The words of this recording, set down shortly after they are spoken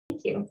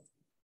Thank you.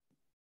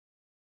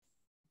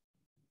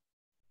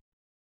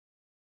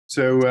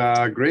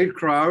 So great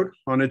crowd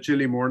on a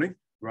chilly morning.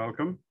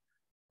 Welcome.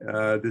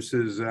 This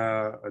is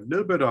a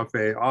little bit of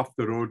a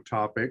off-the-road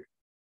topic,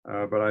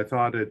 but I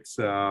thought it's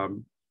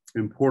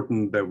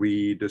important that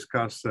we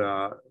discuss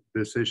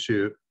this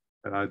issue,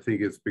 and I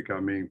think it's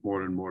becoming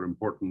more and more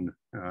important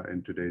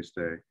in today's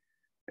day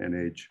and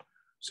age.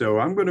 So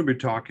I'm going to be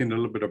talking a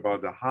little bit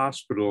about the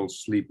hospital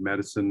sleep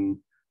medicine.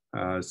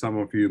 Some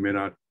of you may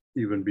not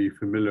even be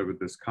familiar with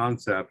this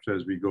concept.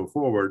 As we go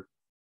forward,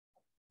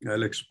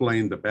 I'll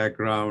explain the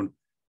background,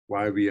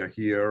 why we are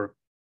here,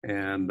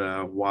 and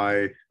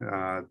why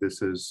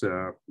this is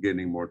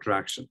gaining more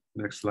traction.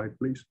 Next slide,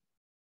 please.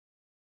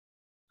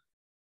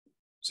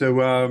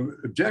 So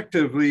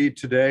objectively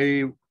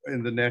today,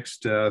 in the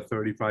next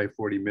 35,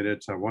 40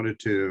 minutes, I wanted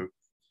to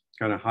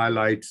kind of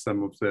highlight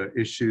some of the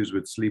issues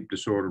with sleep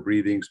disorder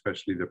breathing,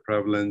 especially the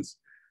prevalence,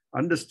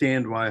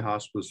 understand why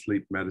hospital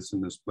sleep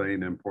medicine is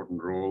playing an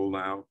important role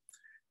now,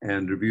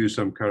 and review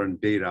some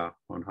current data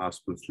on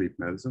hospital sleep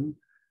medicine.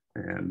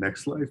 And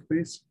next slide,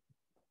 please.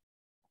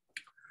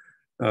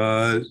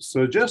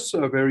 So just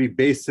very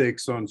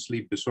basics on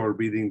sleep disorder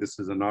breathing. This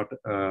is not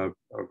a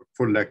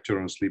full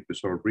lecture on sleep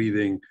disorder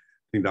breathing.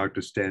 I think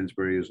Dr.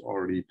 Stansbury has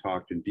already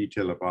talked in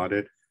detail about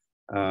it.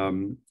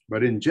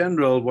 But in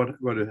general,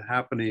 what is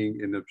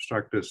happening in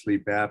obstructive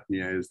sleep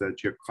apnea is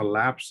that you're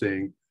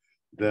collapsing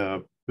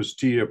the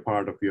posterior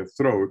part of your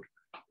throat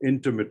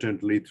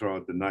intermittently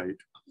throughout the night,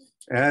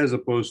 as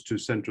opposed to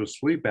central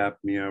sleep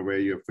apnea, where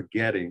you're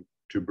forgetting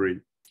to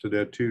breathe. So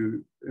there are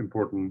two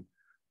important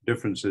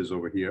differences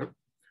over here.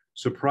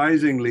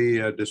 Surprisingly,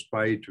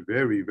 despite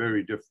very,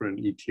 very different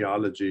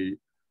etiology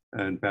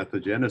and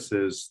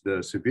pathogenesis,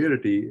 the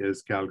severity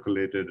is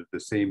calculated at the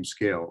same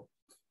scale,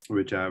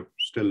 which I've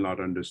still not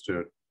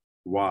understood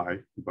why,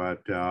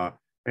 but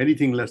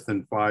anything less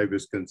than 5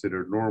 is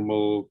considered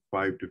normal,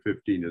 5 to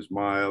 15 is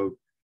mild,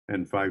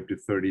 and 5 to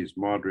 30 is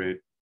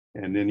moderate.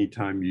 And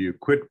anytime you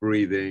quit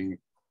breathing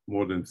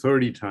more than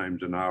 30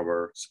 times an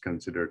hour is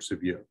considered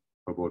severe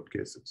for both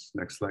cases.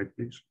 Next slide,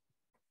 please.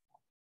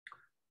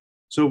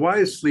 So why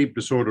is sleep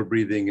disorder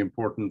breathing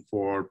important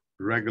for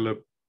regular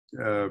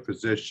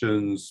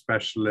physicians,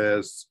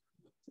 specialists,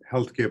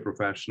 healthcare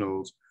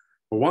professionals?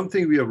 Well, one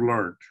thing we have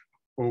learned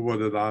over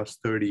the last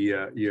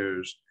 30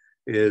 years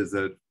is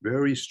that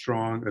very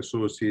strong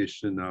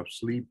association of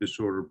sleep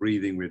disorder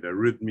breathing with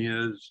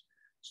arrhythmias,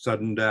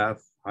 sudden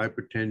death,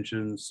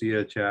 hypertension,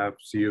 CHF,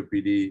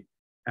 COPD,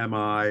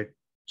 MI,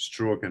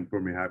 stroke, and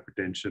pulmonary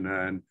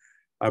hypertension. And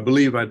I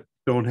believe I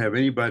don't have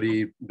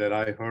anybody that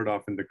I heard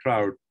of in the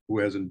crowd who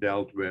hasn't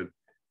dealt with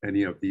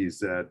any of these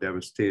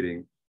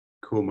devastating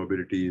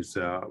comorbidities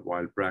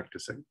while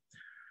practicing.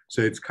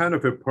 So it's kind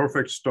of a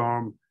perfect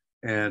storm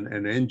and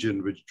an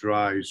engine which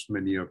drives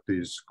many of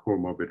these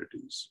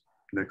comorbidities.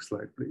 Next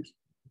slide, please.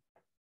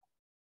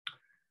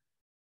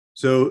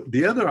 So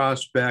the other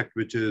aspect,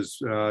 which is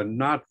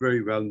not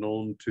very well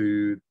known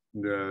to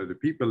the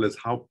people, is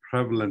how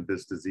prevalent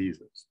this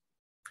disease is.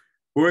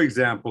 For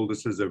example,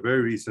 this is a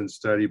very recent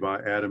study by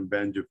Adam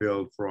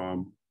Benjafield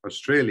from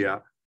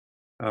Australia,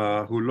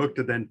 who looked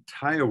at the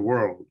entire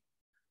world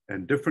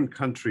and different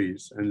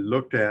countries and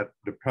looked at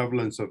the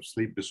prevalence of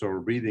sleep disorder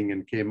breathing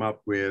and came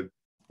up with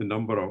the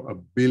number of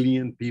 1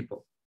 billion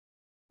people.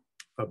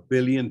 1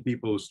 billion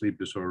people with sleep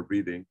disorder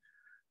breathing.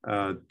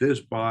 This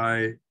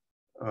by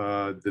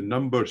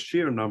the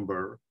sheer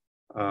number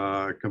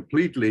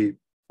completely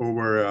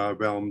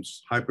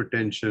overwhelms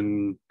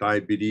hypertension,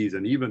 diabetes,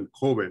 and even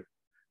COVID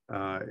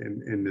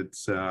in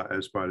its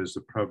as far as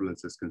the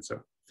prevalence is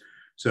concerned.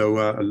 So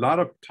a lot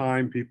of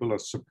time people are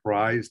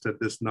surprised at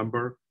this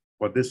number,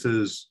 but this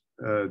is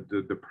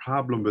the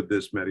problem with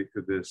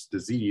this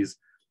disease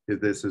is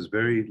this is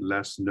very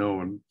less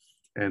known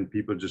and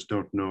people just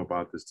don't know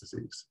about this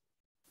disease.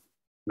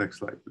 Next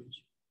slide,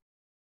 please.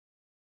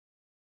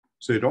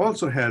 So it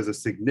also has a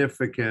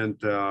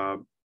significant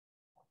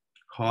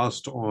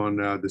cost on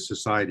the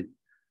society.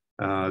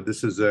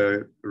 This is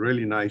a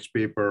really nice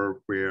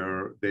paper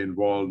where they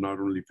involve not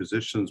only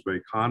physicians, but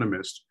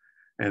economists.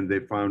 And they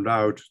found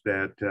out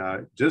that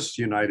just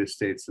the United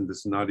States, and this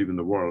is not even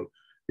the world,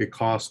 it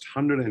costs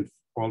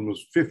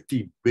almost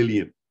 50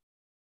 billion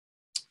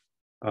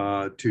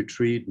to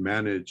treat,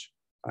 manage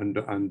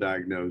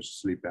undiagnosed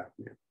sleep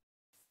apnea.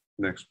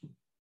 Next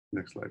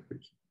slide,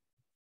 please.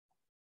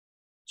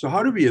 So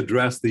how do we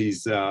address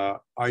these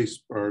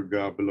iceberg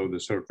below the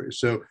surface?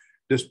 So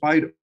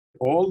despite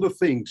all the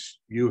things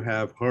you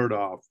have heard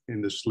of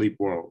in the sleep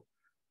world,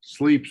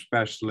 sleep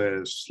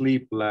specialists,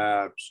 sleep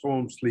labs,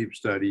 home sleep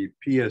study,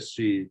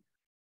 PSG,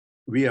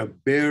 we are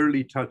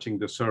barely touching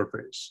the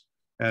surface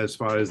as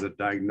far as the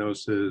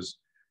diagnosis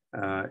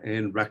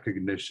and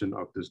recognition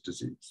of this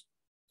disease.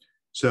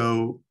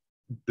 So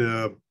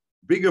the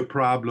bigger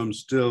problem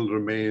still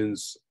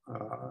remains,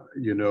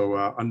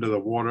 under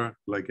the water,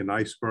 like an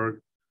iceberg,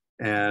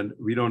 and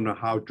we don't know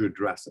how to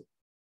address it.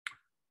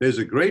 There's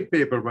a great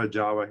paper by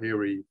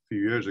Javaheri a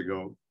few years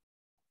ago,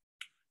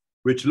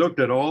 which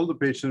looked at all the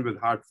patients with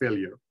heart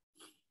failure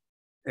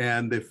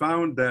And they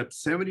found that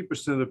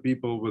 70% of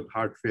people with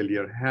heart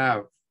failure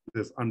have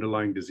this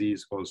underlying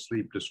disease called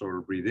sleep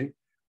disorder breathing,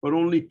 but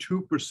only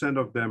 2%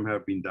 of them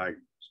have been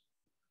diagnosed.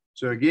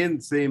 So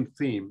again, same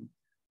theme,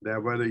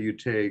 that whether you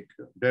take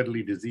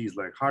deadly disease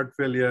like heart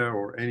failure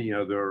or any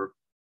other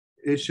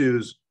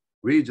issues,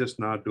 we're just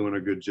not doing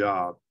a good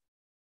job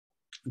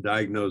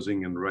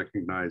diagnosing and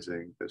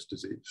recognizing this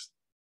disease.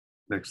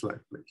 Next slide,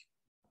 please.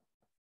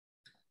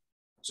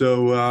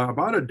 So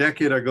about a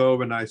decade ago,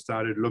 when I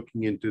started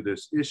looking into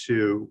this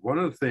issue, one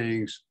of the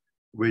things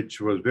which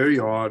was very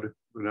odd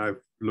when I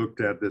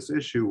looked at this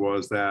issue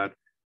was that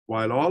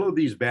while all of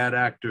these bad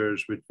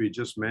actors, which we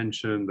just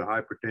mentioned, the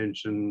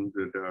hypertension,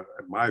 the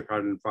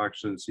myocardial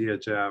infarction,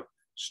 CHF,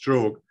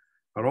 stroke,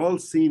 are all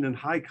seen in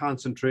high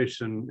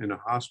concentration in a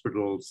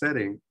hospital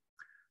setting,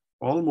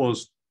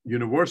 almost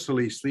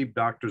universally sleep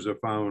doctors are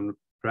found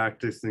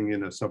practicing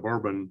in a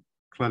suburban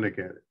clinic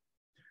area.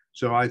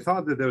 So I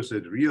thought that there was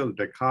a real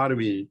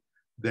dichotomy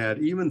that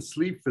even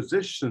sleep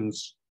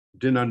physicians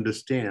didn't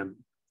understand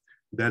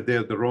that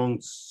they're the wrong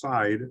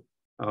side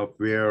of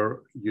where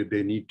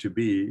they need to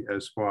be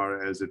as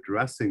far as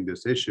addressing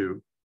this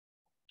issue.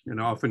 And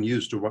I often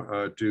used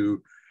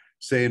to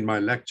say in my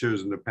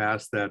lectures in the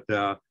past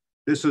that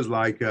this is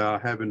like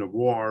having a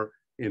war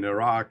in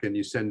Iraq and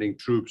you're sending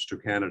troops to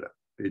Canada.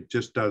 It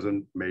just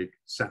doesn't make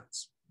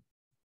sense.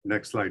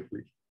 Next slide,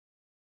 please.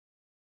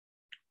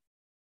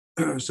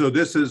 So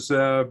this is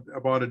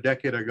about a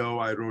decade ago,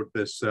 I wrote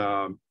this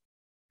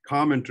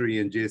commentary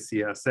in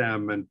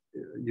JCSM, and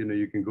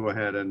you can go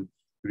ahead and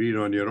read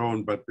on your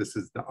own, but this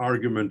is the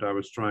argument I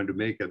was trying to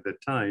make at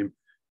that time,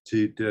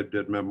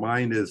 that my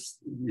mind is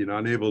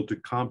unable to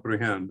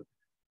comprehend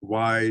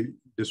why,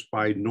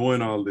 despite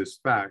knowing all these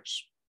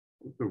facts,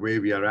 the way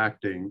we are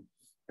acting.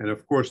 And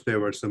of course, there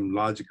were some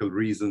logical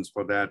reasons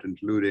for that,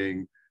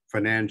 including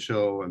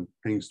financial and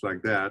things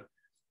like that.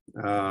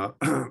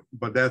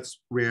 But that's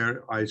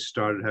where I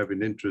started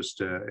having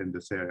interest in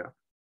this area.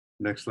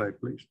 Next slide,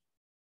 please.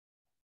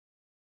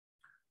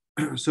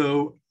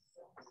 So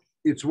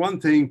it's one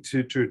thing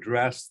to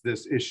address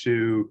this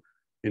issue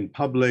in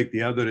public.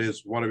 The other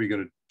is, what are we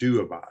going to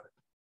do about it?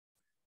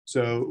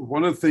 So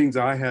one of the things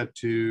I had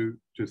to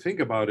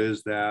think about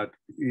is that,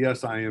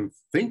 yes, I am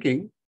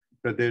thinking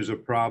that there's a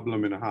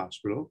problem in a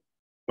hospital,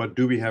 but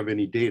do we have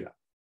any data?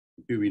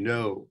 Do we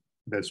know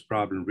this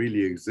problem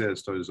really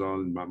exists, or is it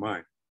all in my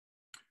mind?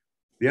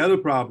 The other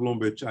problem,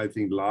 which I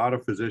think a lot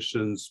of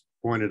physicians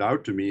pointed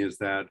out to me, is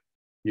that,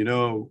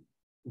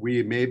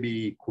 we may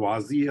be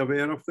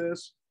quasi-aware of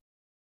this,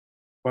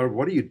 but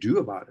what do you do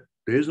about it?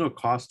 There's no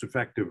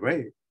cost-effective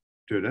way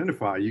to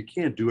identify. You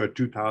can't do a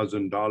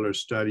 $2,000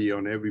 study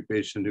on every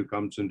patient who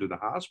comes into the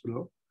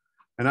hospital.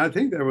 And I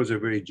think there was a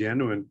very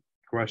genuine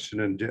question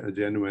and a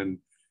genuine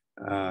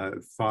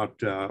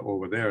thought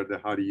over there,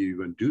 that how do you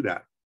even do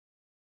that?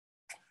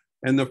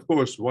 And of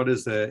course, what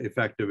is the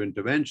effective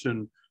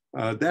intervention?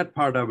 That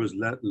part I was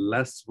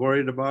less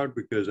worried about,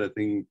 because I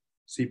think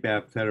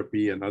CPAP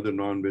therapy and other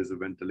non-invasive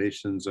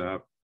ventilations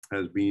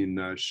has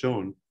been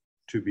shown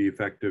to be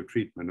effective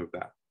treatment of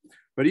that.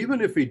 But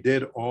even if we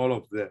did all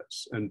of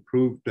this and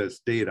proved this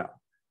data,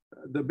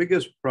 the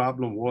biggest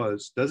problem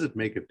was, does it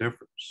make a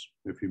difference?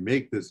 If you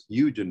make this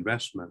huge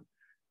investment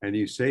and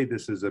you say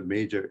this is a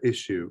major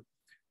issue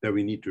that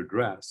we need to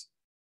address,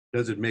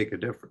 does it make a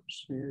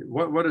difference?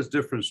 What does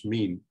difference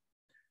mean?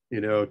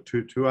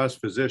 To us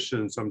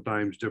physicians,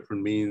 sometimes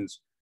different means,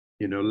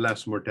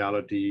 less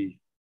mortality,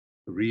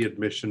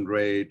 readmission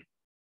rate,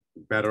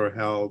 better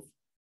health.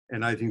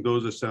 And I think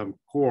those are some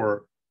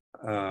core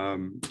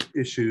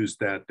issues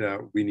that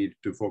we need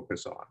to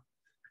focus on.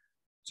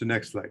 So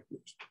next slide,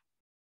 please.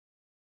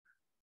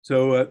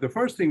 So the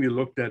first thing we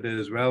looked at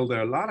is, well, there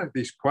are a lot of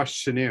these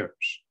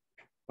questionnaires.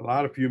 A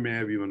lot of you may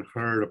have even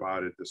heard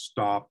about it, the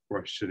STOP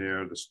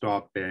questionnaire, the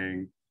STOP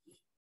bang.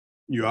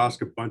 You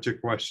ask a bunch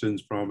of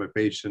questions from a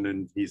patient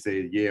and he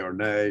says yay or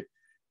nay,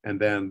 and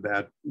then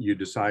that you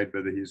decide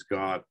whether he's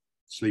got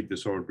sleep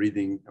disorder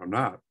breathing or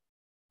not.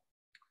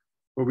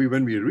 But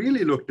when we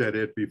really looked at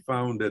it, we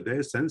found that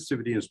their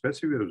sensitivity and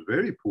specificity was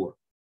very poor.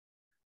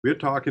 We're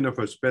talking of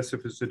a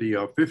specificity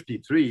of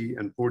 53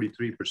 and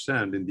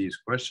 43% in these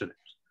questionnaires.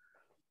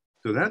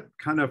 So that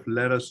kind of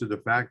led us to the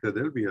fact that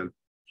there'll be a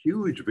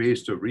huge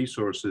waste of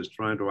resources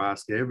trying to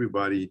ask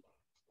everybody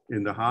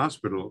in the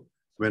hospital,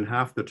 when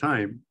half the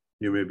time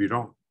you may be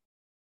wrong.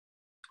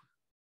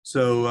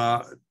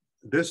 So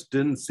this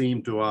didn't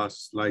seem to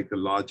us like a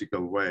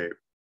logical way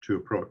to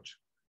approach.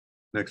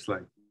 Next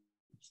slide.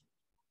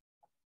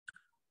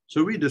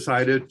 So we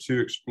decided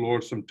to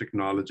explore some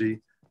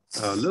technology,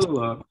 a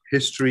little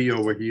history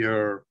over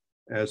here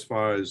as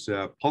far as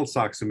pulse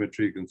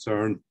oximetry is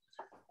concerned.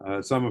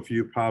 Some of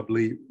you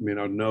probably may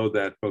not know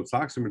that pulse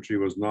oximetry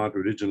was not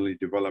originally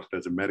developed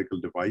as a medical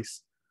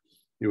device.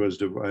 It was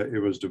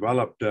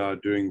developed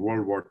during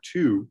World War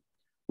II,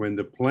 when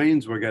the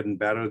planes were getting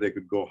better, they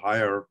could go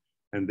higher,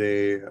 and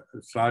they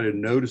started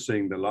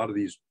noticing that a lot of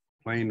these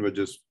planes were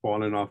just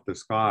falling off the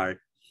sky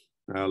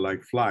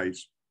like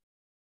flies,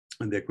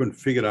 and they couldn't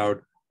figure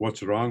out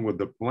what's wrong with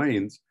the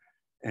planes.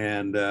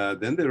 And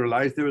then they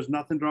realized there was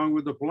nothing wrong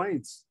with the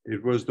planes.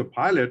 It was the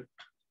pilot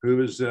who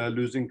was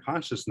losing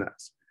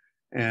consciousness.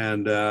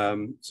 And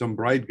some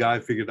bright guy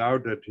figured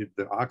out that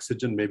the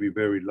oxygen may be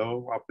very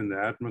low up in the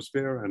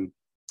atmosphere, and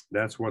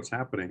that's what's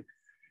happening.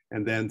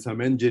 And then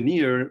some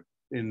engineer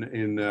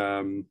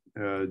in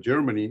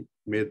Germany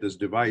made this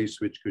device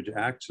which could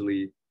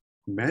actually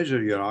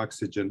measure your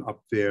oxygen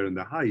up there in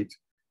the height.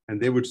 And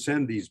they would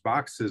send these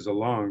boxes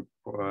along.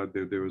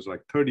 There was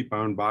like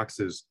 30-pound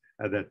boxes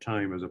at that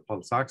time as a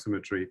pulse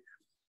oximetry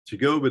to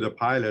go with a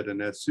pilot.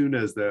 And as soon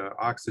as the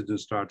oxygen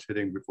starts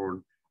hitting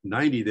before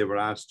 90, they were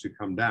asked to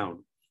come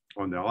down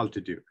on the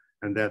altitude.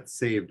 And that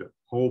saved a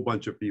whole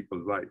bunch of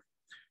people's life.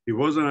 It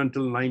wasn't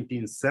until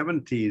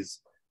 1970s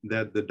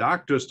that the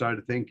doctors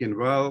started thinking,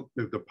 well,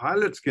 if the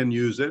pilots can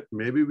use it,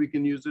 maybe we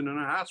can use it in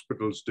our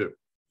hospitals too.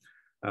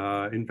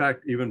 In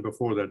fact, even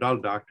before the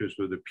adult doctors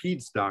were the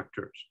peds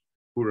doctors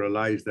who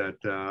realized that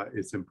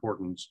its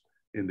importance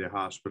in the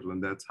hospital,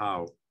 and that's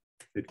how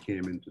it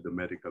came into the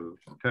medical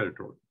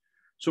territory.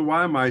 So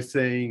why am I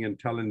saying and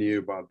telling you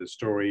about the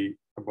story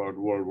about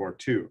World War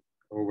II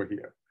over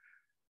here?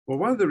 Well,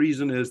 one of the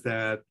reasons is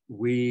that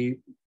we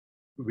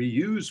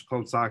use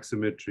pulse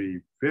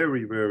oximetry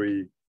very,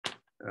 very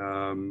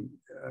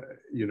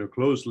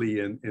closely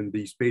in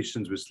these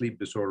patients with sleep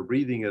disorder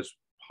breathing as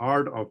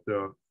part of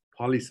the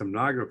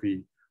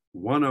polysomnography.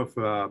 One of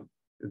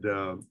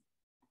the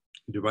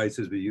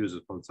devices we use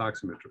is pulse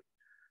oximetry.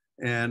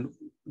 And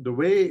the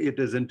way it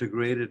is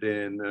integrated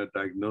in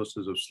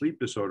diagnosis of sleep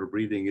disorder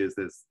breathing is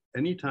this: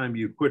 anytime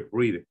you quit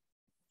breathing,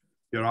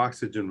 your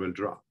oxygen will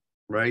drop,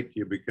 right?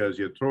 Because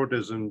your throat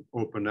isn't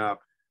open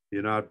up,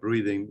 you're not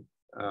breathing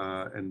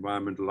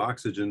environmental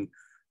oxygen,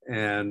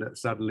 and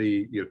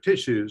suddenly your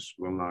tissues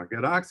will not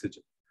get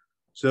oxygen.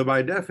 So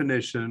by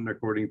definition,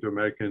 according to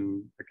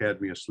American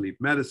Academy of Sleep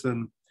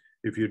Medicine,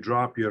 if you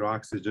drop your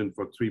oxygen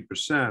for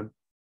 3%,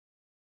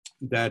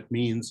 that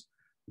means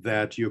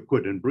that you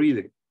quit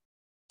breathing.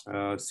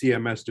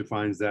 CMS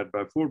defines that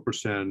by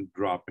 4%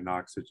 drop in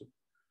oxygen.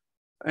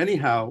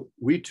 Anyhow,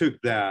 we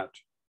took that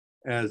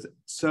as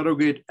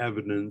surrogate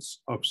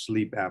evidence of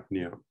sleep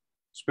apnea,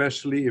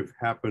 especially if it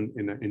happened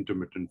in an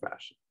intermittent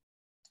fashion.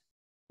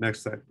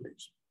 Next slide,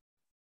 please.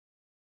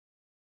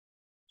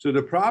 So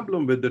the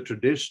problem with the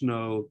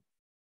traditional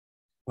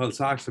pulse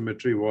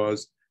oximetry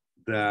was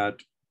that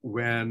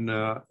when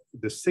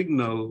the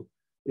signal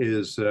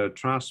is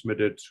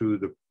transmitted through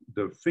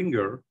the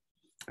finger,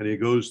 and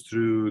it goes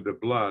through the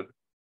blood,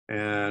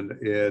 and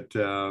it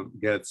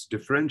gets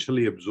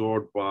differentially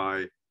absorbed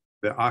by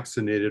the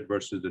oxygenated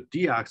versus the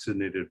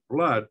deoxygenated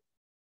blood,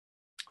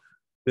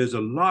 there's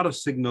a lot of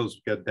signals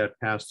that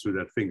pass through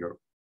that finger.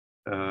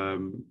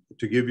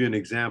 To give you an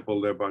example,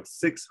 there are about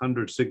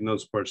 600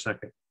 signals per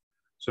second.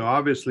 So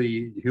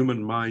obviously, the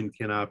human mind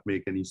cannot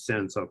make any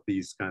sense of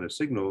these kind of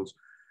signals.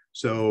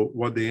 So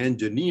what the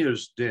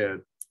engineers did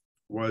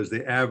was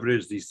they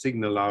averaged the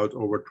signal out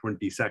over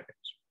 20 seconds.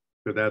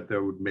 So that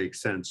would make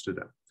sense to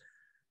them.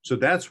 So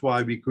that's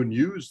why we couldn't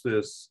use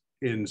this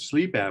in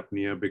sleep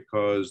apnea,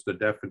 because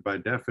by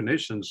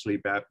definition,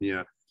 sleep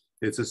apnea,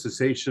 it's a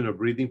cessation of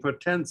breathing for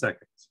 10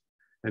 seconds.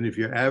 And if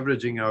you're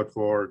averaging out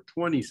for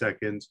 20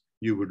 seconds,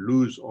 you would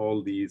lose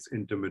all these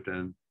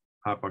intermittent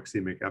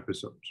hypoxemic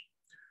episodes.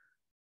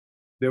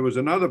 There was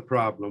another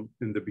problem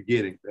in the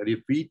beginning, that if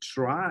we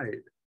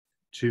tried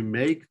to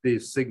make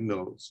these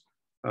signals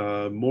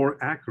more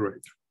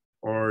accurate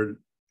or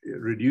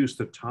reduce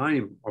the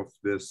time of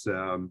this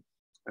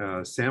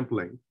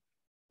sampling,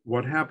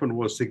 what happened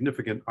was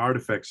significant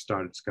artifacts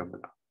started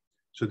coming up.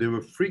 So there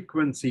were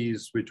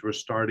frequencies which were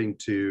starting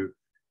to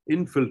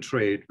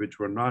infiltrate, which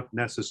were not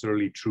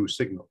necessarily true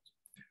signals.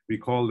 We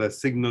call that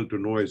signal to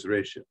noise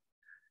ratio.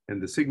 And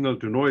the signal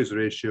to noise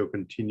ratio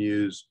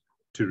continues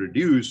to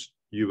reduce,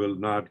 you will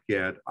not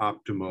get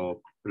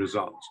optimal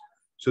results.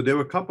 So there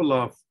were a couple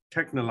of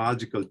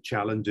technological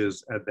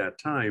challenges at that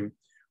time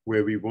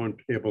where we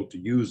weren't able to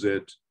use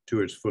it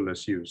to its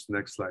fullest use.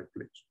 Next slide,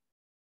 please.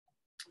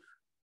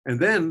 And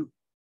then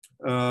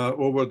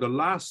over the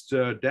last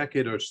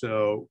decade or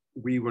so,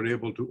 we were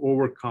able to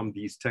overcome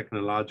these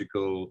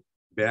technological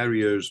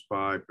barriers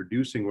by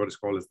producing what is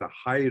called as the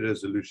high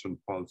resolution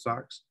pulse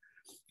ox.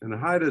 In the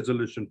high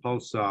resolution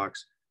pulse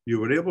ox, you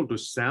were able to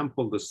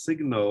sample the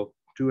signal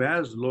to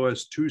as low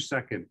as 2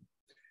 seconds,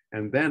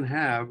 and then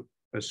have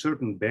a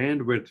certain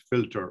bandwidth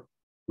filter,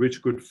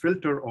 which could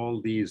filter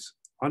all these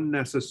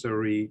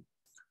unnecessary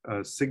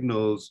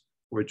signals,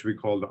 which we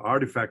call the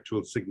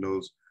artifactual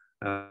signals,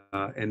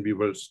 and we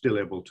were still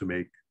able to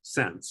make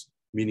sense,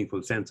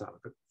 meaningful sense out of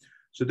it.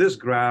 So this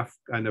graph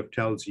kind of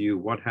tells you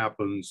what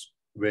happens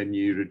when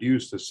you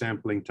reduce the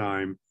sampling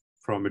time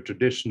from a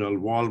traditional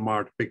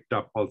Walmart picked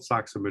up pulse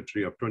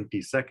oximetry of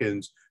 20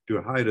 seconds to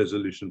a high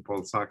resolution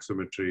pulse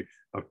oximetry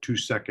of 2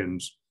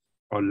 seconds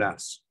or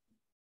less.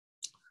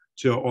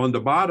 So on the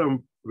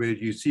bottom, where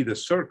you see the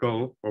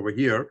circle over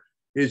here,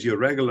 is your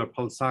regular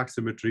pulse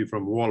oximetry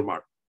from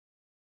Walmart.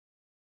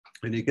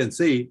 And you can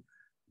see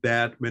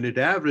that when it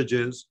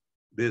averages,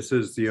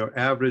 your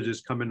average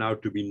is coming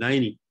out to be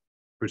 90%.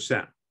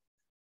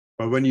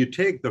 But when you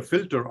take the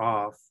filter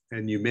off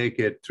and you make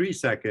it 3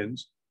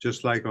 seconds,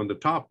 just like on the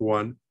top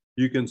one,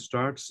 you can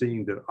start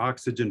seeing the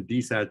oxygen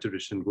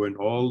desaturation going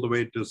all the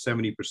way to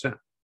 70%.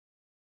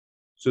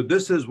 So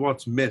this is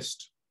what's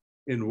missed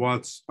in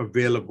what's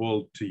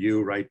available to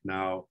you right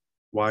now.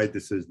 Why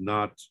this is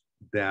not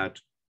that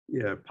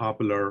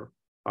popular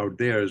out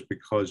there is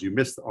because you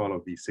missed all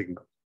of these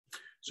signals.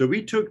 So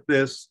we took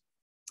this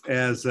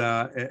as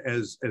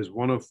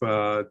one of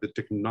the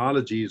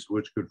technologies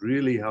which could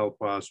really help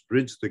us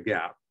bridge the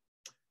gap,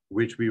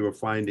 which we were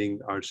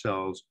finding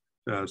ourselves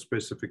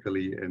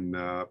specifically in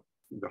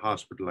the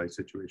hospitalized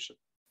situation.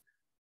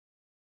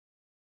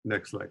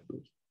 Next slide,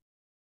 please.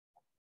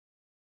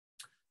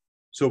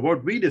 So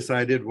what we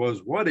decided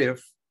was, what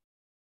if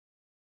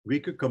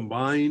we could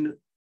combine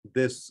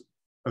this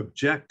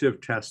objective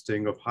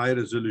testing of high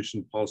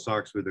resolution pulse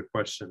ox with a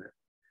questionnaire?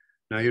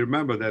 Now you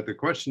remember that the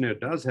questionnaire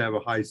does have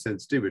a high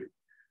sensitivity.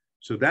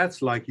 So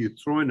that's like you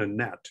throw in a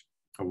net,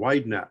 a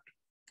wide net,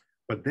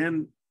 but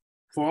then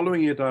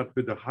following it up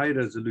with a high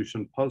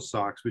resolution pulse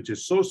ox, which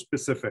is so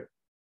specific,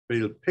 that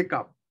it'll pick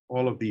up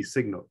all of these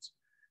signals.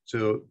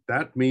 So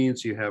that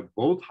means you have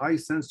both high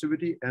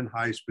sensitivity and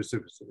high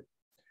specificity.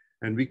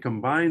 And we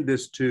combine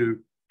this to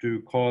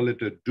call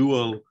it a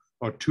dual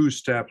or 2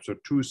 steps or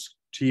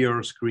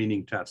 2-tier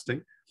screening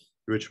testing,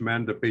 which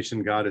meant the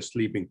patient got a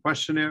sleeping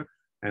questionnaire,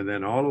 and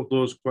then all of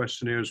those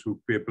questionnaires who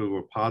people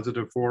were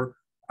positive for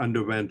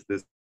underwent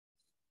this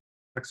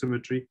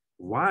oximetry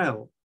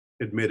while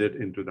admitted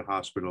into the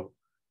hospital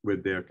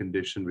with their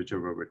condition,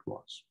 whichever it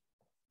was.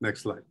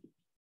 Next slide.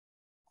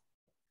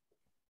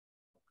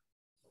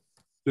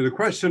 So the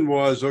question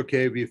was,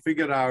 okay, we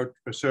figured out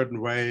a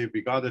certain way,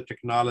 we got the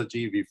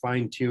technology, we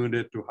fine-tuned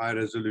it to high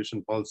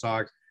resolution pulse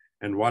ox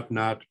and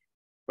whatnot,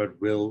 but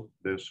will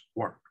this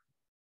work?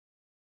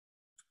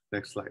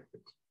 Next slide,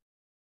 please.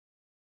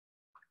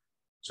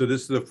 So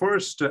this is the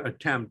first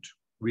attempt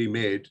we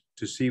made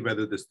to see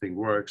whether this thing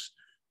works.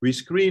 We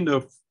screened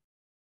a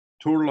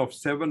total of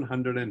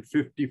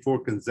 754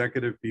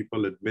 consecutive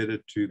people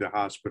admitted to the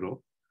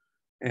hospital.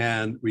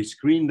 And we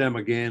screened them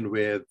again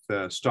with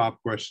a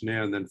stop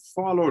questionnaire and then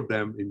followed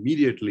them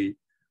immediately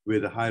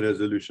with a high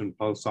resolution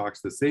pulse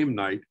ox the same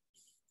night.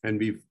 And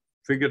we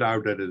figured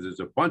out that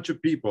there's a bunch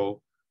of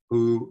people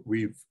who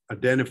we've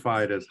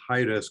identified as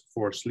high risk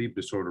for sleep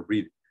disorder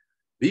breathing.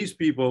 These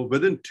people,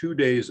 within 2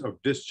 days of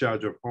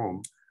discharge of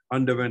home,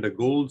 underwent a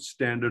gold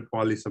standard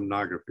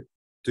polysomnography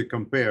to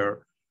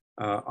compare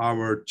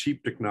our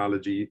cheap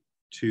technology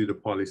to the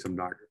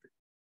polysomnography.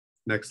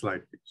 Next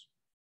slide, please.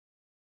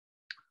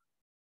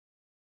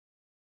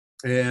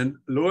 And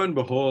lo and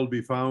behold,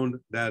 we found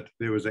that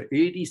there was an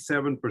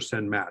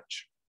 87%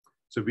 match.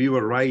 So we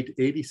were right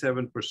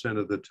 87%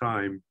 of the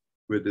time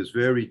with this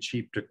very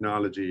cheap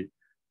technology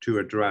to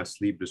address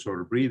sleep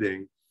disorder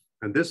breathing.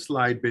 And this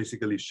slide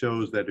basically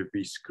shows that if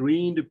we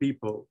screened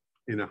people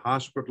in a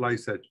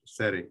hospitalized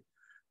setting,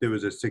 there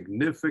was a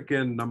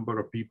significant number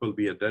of people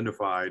we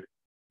identified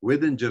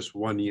within just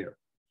 1 year.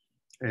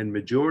 And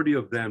majority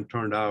of them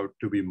turned out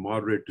to be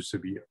moderate to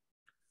severe.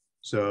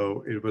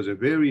 So it was a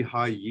very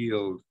high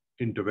yield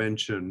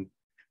intervention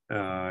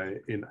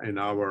in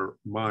our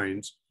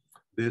minds.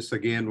 This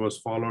again was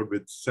followed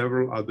with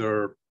several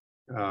other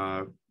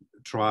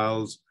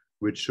trials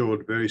which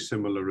showed very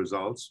similar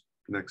results.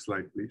 Next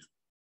slide, please.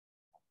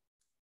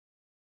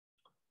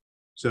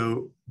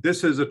 So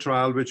this is a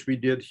trial which we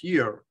did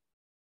here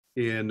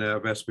in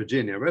West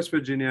Virginia. West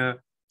Virginia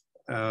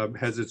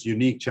has its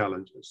unique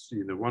challenges.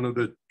 You know, one of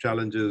the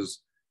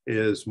challenges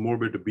is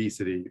morbid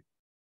obesity.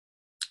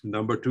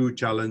 Number 2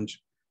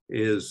 challenge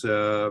is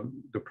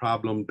the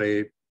problem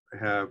they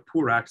have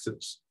poor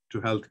access to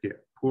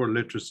healthcare, poor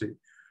literacy.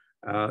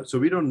 So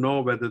we don't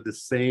know whether the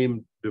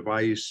same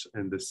device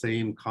and the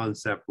same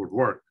concept would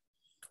work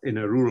in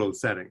a rural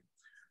setting.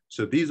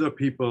 So these are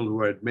people who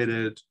are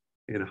admitted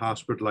in a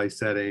hospitalized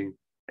setting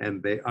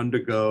and they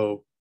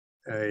undergo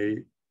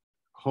a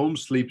home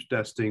sleep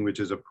testing,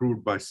 which is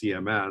approved by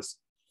CMS,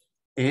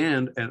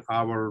 and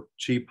our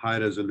cheap high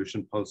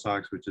resolution pulse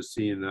ox, which is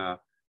seen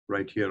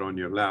right here on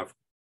your left.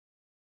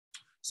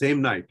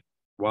 Same night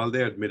while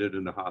they're admitted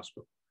in the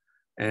hospital.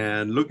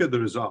 And look at the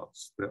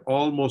results. They're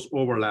almost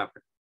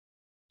overlapping.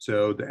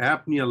 So the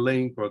apnea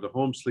link or the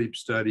home sleep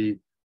study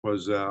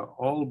was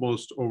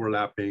almost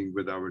overlapping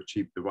with our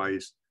cheap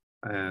device.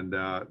 And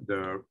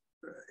the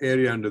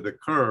area under the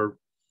curve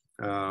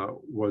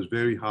was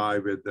very high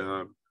with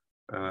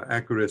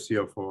accuracy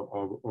of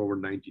over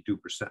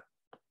 92%.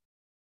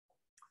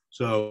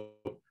 So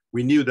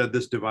we knew that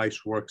this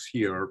device works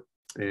here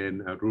in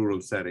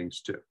rural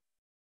settings too.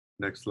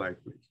 Next slide,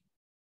 please.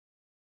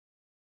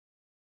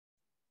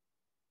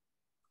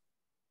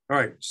 All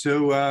right,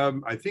 so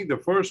I think the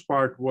first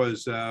part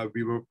was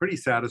we were pretty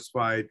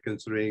satisfied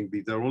considering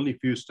these are only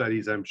few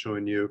studies I'm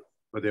showing you,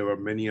 but there were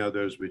many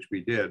others which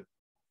we did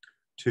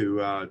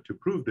to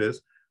prove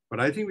this. But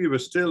I think we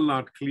were still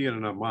not clear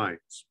in our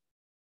minds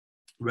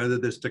whether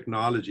this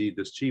technology,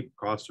 this cheap,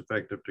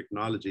 cost-effective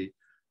technology,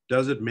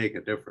 does it make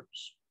a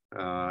difference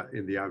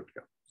in the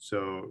outcome?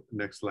 So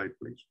next slide,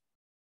 please.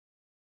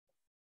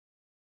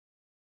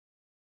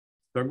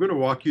 So I'm going to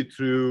walk you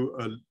through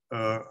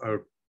a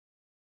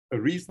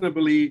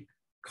reasonably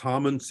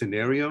common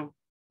scenario,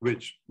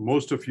 which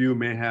most of you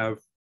may have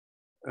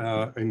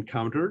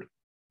encountered.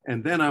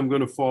 And then I'm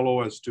going to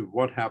follow as to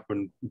what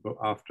happened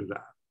after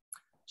that.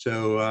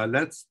 So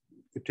let's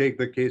take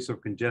the case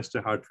of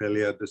congestive heart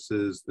failure. This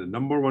is the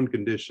 #1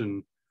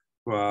 condition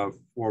for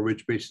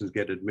which patients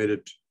get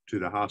admitted to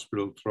the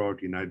hospital throughout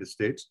the United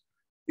States,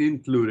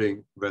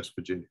 including West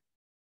Virginia.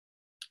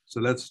 So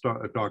let's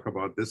talk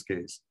about this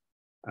case.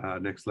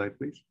 Next slide,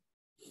 please.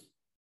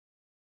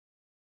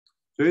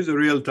 So here's a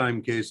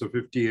real-time case of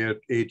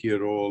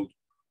 58-year-old,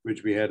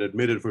 which we had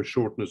admitted for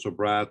shortness of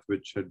breath,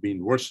 which had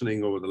been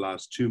worsening over the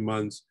last 2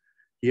 months.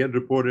 He had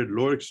reported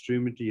lower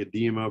extremity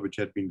edema, which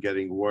had been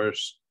getting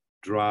worse,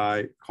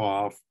 dry,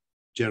 cough,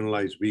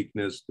 generalized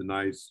weakness, the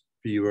nice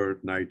fever,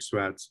 night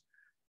sweats.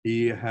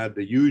 He had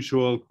the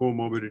usual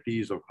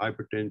comorbidities of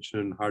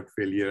hypertension, heart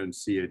failure, and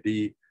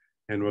CAD,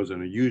 and was on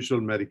the usual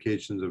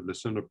medications of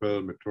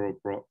lisinopril,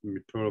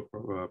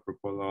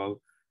 metoprolol,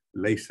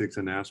 Lasix,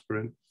 and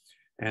aspirin.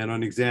 And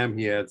on exam,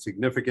 he had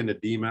significant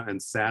edema and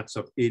SATs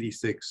of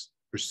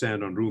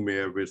 86% on room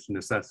air, which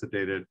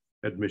necessitated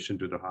admission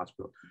to the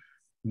hospital.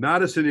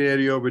 Not a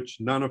scenario which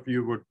none of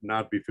you would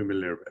not be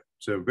familiar with.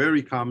 So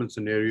very common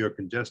scenario,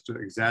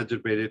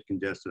 exacerbated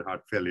congestive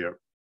heart failure.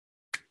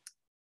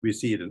 We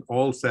see it in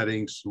all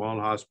settings, small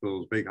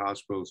hospitals, big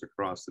hospitals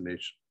across the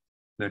nation.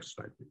 Next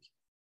slide, please.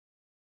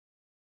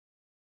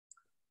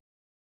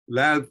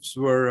 Labs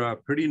were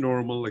pretty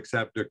normal,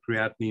 except the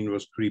creatinine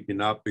was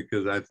creeping up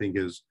because I think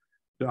his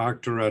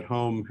doctor at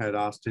home had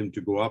asked him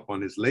to go up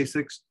on his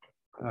Lasix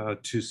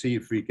to see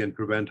if we can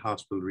prevent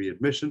hospital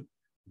readmission.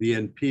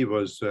 BNP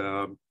was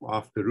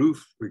off the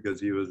roof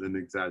because he was in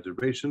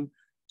exacerbation.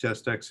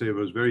 Chest X-ray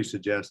was very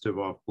suggestive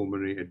of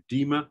pulmonary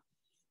edema,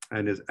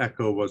 and his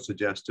echo was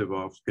suggestive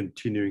of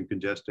continuing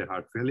congestive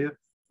heart failure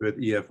with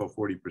EF of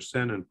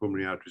 40% and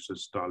pulmonary artery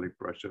systolic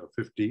pressure of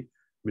 50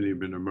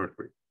 millimeter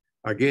mercury.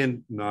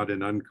 Again, not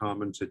an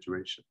uncommon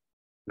situation.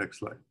 Next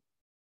slide.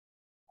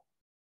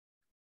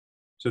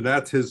 So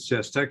that's his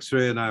chest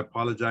X-ray, and I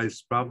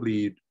apologize,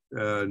 probably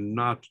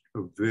not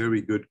a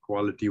very good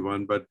quality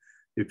one, but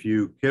if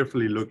you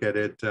carefully look at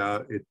it,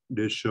 it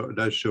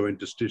does show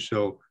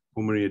interstitial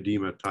pulmonary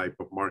edema type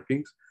of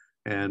markings,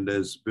 and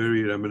is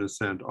very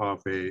reminiscent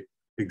of a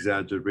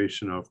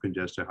exacerbation of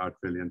congestive heart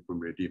failure and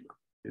pulmonary edema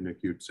in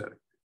acute setting.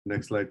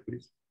 Next slide,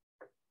 please.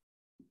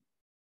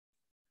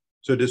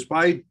 So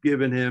despite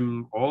giving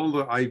him all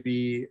the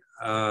IV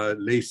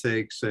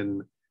Lasix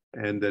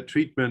and the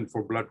treatment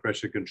for blood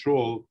pressure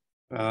control,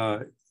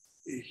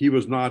 he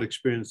was not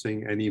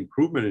experiencing any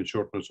improvement in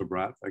shortness of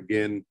breath.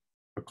 Again,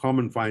 a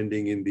common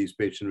finding in these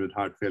patients with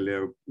heart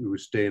failure who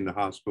stay in the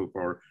hospital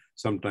for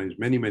sometimes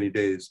many, many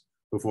days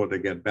before they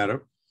get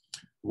better.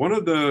 One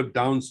of the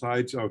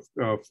downsides of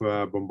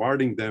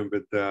bombarding them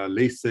with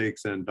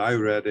Lasix and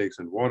diuretics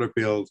and water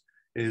pills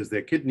is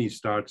their kidney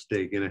starts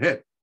taking a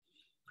hit.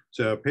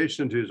 So a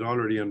patient who's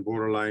already on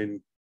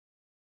borderline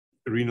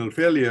renal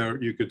failure,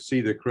 you could see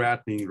the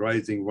creatinine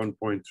rising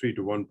 1.3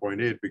 to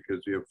 1.8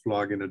 because we are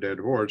flogging a dead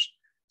horse.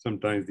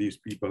 Sometimes these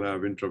people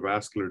have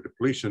intravascular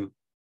depletion,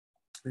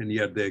 and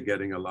yet they're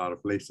getting a lot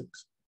of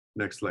Lasix.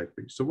 Next slide,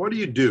 please. So what do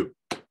you do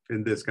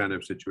in this kind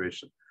of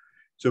situation?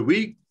 So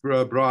we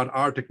brought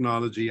our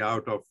technology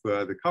out of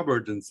the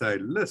cupboards and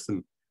said,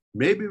 listen,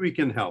 maybe we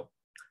can help.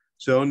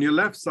 So on your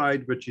left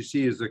side, what you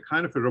see is a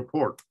kind of a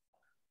report,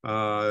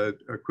 a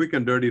quick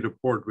and dirty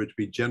report, which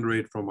we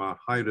generate from a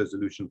high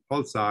resolution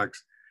pulse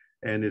ox,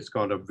 and it's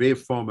called a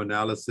waveform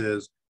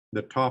analysis.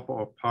 The top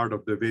part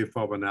of the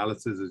waveform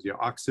analysis is your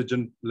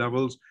oxygen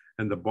levels,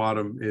 and the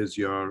bottom is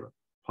your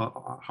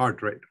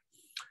heart rate.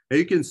 And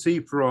you can see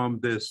from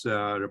this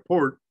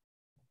report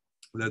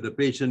that the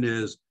patient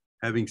is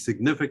having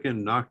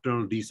significant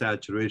nocturnal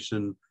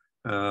desaturation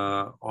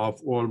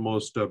of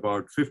almost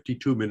about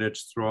 52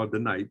 minutes throughout the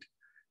night,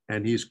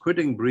 and he's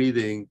quitting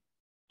breathing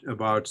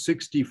about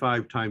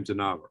 65 times an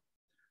hour.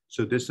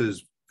 So this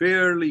is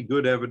fairly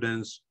good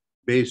evidence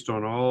based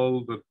on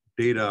all the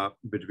data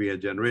which we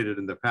had generated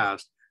in the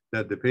past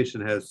that the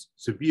patient has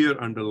severe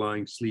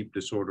underlying sleep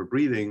disorder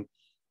breathing,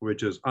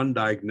 which is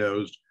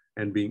undiagnosed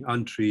and being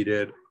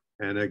untreated.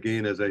 And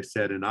again, as I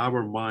said, in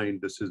our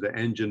mind, this is the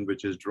engine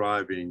which is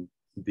driving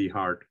the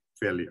heart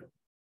failure.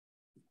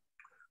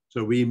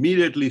 So we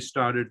immediately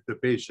started the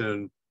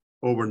patient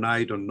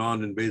overnight on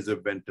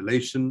non-invasive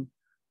ventilation.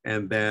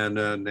 And then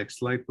next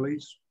slide,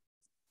 please.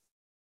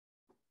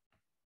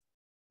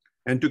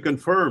 And to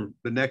confirm,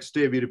 the next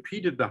day we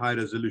repeated the high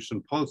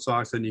resolution pulse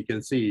ox, and you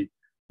can see,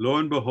 lo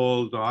and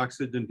behold, the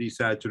oxygen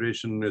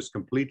desaturation is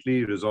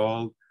completely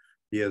resolved.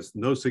 He has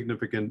no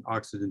significant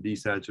oxygen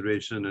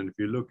desaturation. And if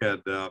you look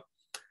at the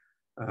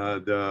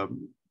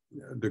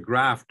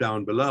graph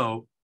down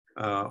below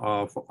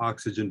of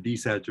oxygen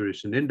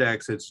desaturation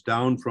index, it's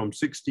down from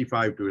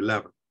 65 to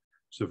 11.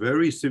 So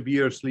very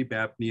severe sleep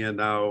apnea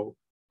now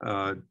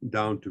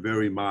down to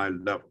very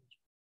mild levels.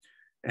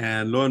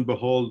 And lo and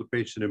behold, the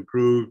patient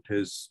improved.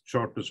 His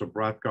shortness of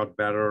breath got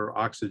better,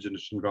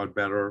 oxygenation got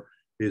better,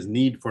 his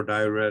need for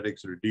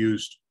diuretics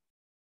reduced,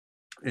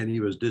 and he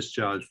was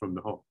discharged from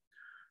the home.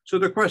 So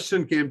the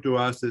question came to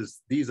us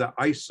is, these are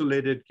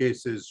isolated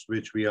cases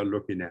which we are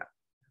looking at.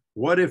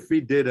 What if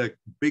we did a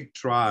big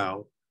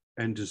trial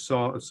and just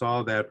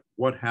saw that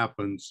what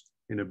happens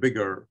in a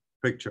bigger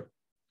picture?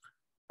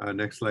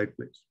 Next slide,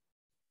 please.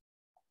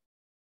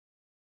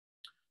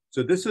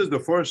 So this is the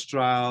first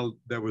trial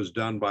that was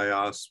done by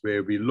us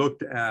where we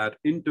looked at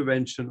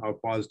intervention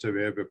of positive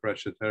airway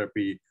pressure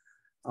therapy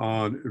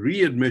on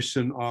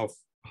readmission of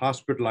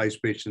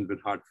hospitalized patients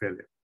with heart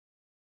failure.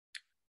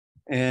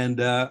 And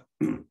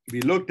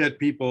we looked at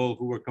people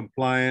who were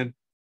compliant,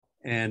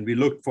 and we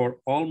looked for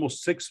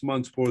almost 6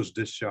 months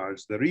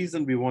post-discharge. The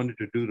reason we wanted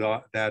to do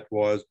that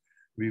was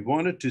we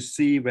wanted to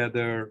see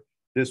whether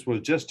this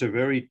was just a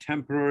very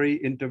temporary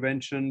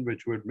intervention,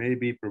 which would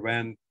maybe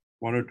prevent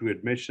 1 or 2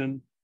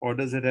 admissions, or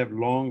does it have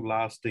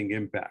long-lasting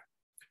impact?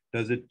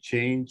 Does it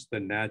change the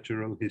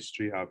natural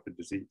history of the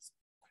disease?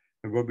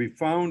 And what we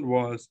found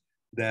was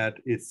that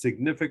it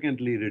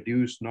significantly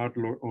reduced not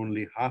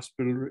only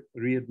hospital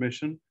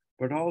readmission,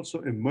 but also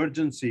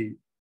emergency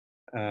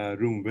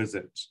room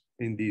visits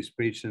in these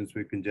patients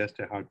with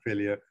congestive heart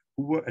failure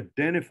who were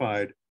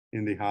identified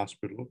in the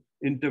hospital.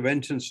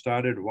 Intervention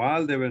started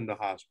while they were in the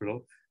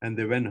hospital, and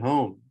they went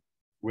home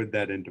with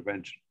that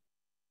intervention.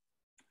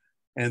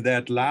 And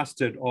that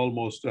lasted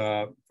almost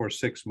for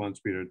 6 months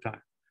period of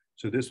time.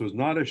 So this was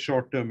not a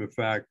short-term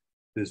effect.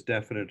 This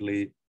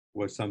definitely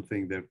was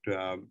something that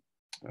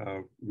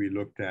we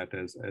looked at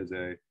as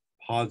a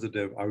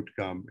positive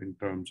outcome in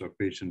terms of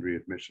patient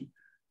readmission.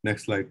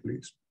 Next slide,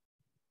 please.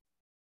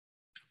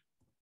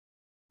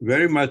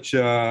 Very much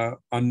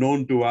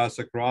unknown to us,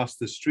 across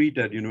the street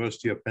at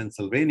University of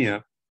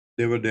Pennsylvania,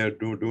 they were there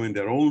doing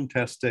their own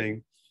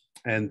testing,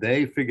 and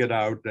they figured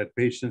out that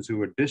patients who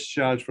were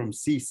discharged from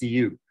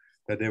CCU,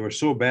 that they were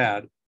so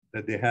bad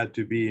that they had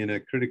to be in a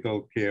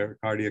critical care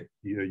cardiac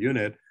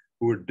unit,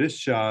 who were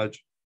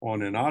discharged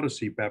on an auto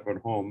CPAP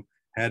at home,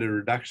 had a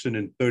reduction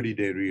in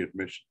 30-day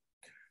readmission.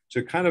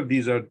 So kind of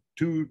these are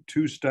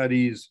two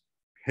studies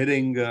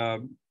hitting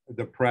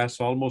the press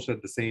almost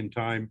at the same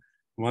time,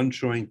 one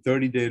showing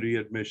 30-day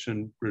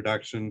readmission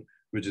reduction,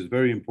 which is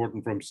very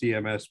important from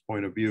CMS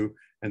point of view,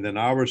 and then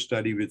our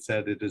study which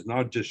said it is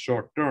not just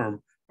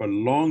short-term, but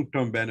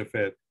long-term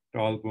benefit to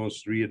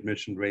almost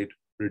readmission rate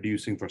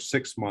reducing for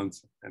 6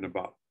 months and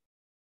above.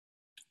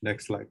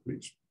 Next slide,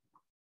 please.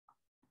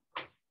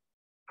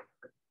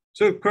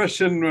 So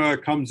question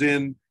comes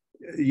in,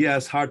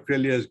 yes, heart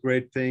failure is a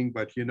great thing,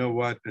 but you know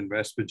what? In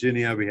West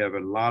Virginia, we have a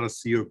lot of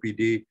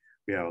COPD,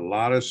 we have a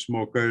lot of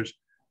smokers,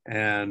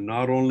 and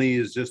not only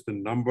is just the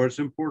numbers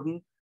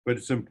important, but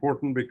it's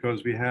important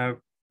because we have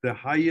the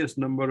highest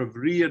number of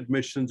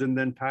readmissions in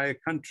the entire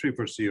country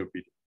for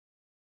COPD.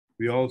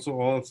 We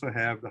also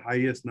have the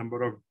highest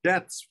number of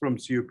deaths from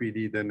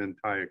COPD than the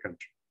entire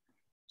country.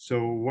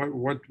 So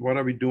what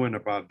are we doing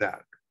about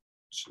that?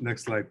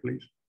 Next slide,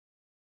 please.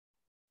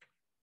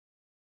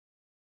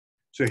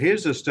 So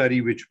here's a study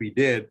which we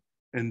did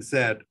and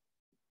said,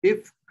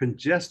 if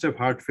congestive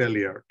heart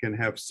failure can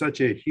have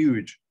such a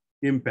huge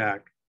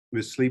impact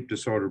with sleep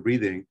disorder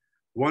breathing,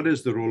 what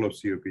is the role of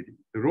COPD?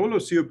 The role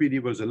of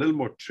COPD was a little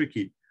more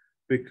tricky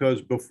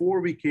because before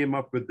we came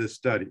up with this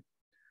study,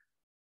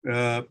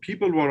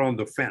 people were on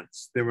the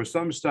fence. There were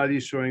some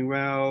studies showing,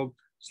 well,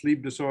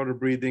 sleep disorder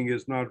breathing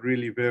is not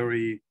really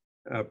very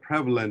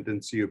prevalent in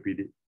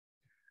COPD.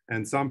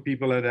 And some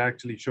people had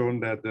actually shown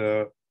that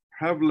the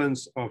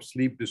prevalence of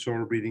sleep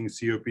disorder breathing in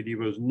COPD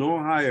was no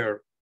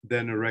higher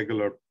than a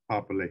regular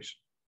population.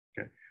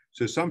 Okay,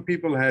 so some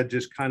people had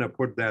just kind of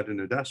put that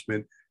in a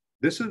dustbin.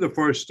 This is the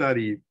first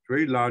study,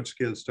 very large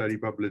scale study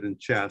published in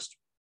Chest,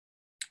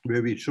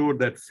 where we showed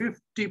that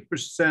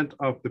 50%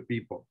 of the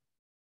people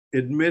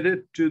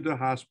admitted to the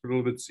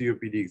hospital with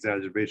COPD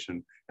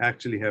exacerbation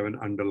actually have an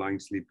underlying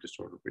sleep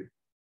disorder breathing.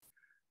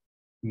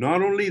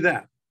 Not only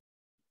that,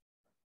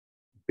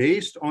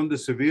 based on the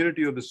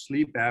severity of the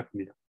sleep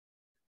apnea,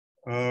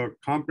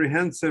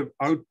 comprehensive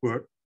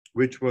output,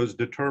 which was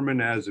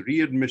determined as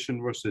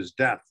readmission versus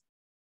death,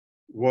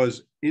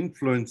 was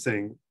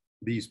influencing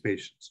these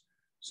patients.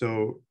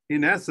 So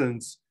in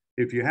essence,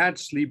 if you had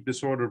sleep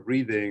disorder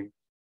breathing,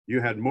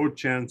 you had more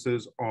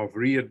chances of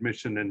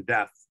readmission and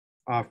death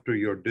after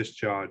your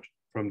discharge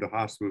from the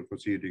hospital for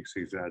COPD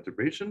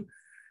exacerbation.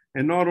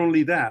 And not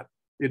only that,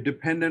 it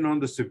depended on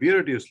the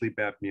severity of sleep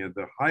apnea.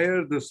 The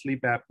higher the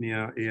sleep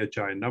apnea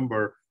AHI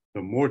number,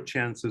 the more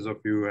chances of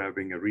you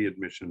having a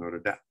readmission or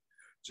a death.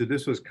 So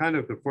this was kind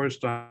of the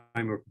first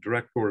time of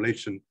direct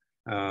correlation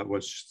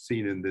was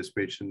seen in this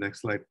patient.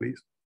 Next slide,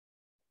 please.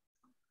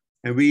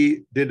 And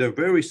we did a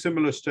very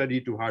similar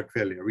study to heart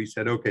failure. We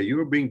said, okay,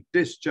 you're being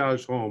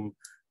discharged home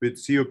with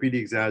COPD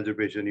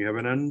exacerbation. You have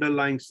an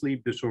underlying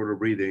sleep disorder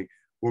breathing.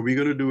 What we're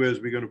going to do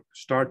is we're going to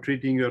start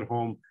treating you at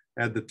home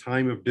at the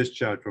time of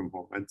discharge from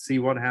home and see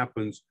what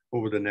happens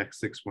over the next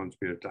 6 months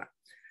period of time.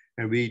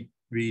 And we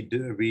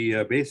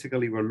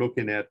basically were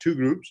looking at two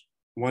groups.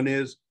 One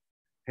is,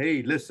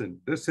 hey, listen,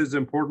 this is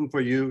important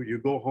for you. You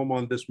go home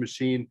on this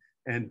machine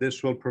and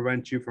this will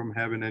prevent you from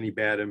having any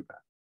bad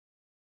impact.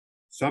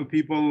 Some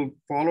people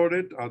followed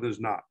it, others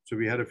not. So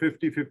we had a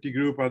 50-50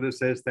 group. Others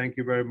says, thank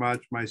you very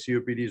much. My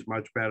COPD is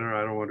much better.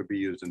 I don't want to be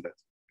using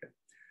this. Okay.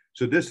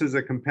 So this is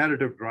a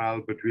competitive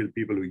trial between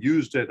people who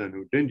used it and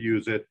who didn't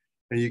use it.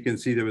 And you can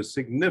see there was a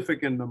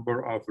significant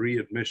number of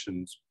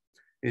readmissions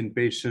in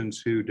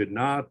patients who did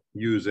not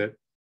use it,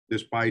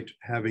 despite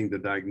having the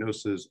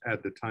diagnosis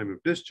at the time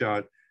of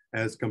discharge,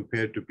 as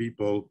compared to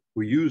people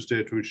who used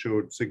it, who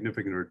showed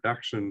significant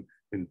reduction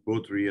in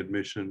both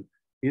readmission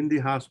in the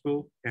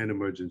hospital and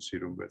emergency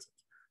room visits.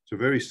 So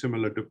very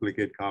similar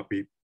duplicate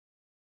copy.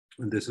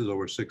 And this is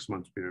over 6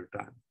 months period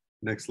of time.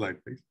 Next slide,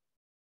 please.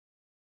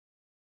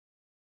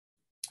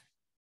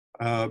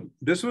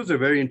 This was a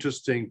very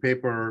interesting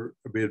paper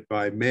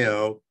by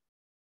Mayo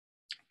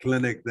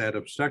Clinic that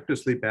obstructive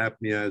sleep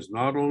apnea is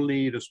not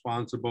only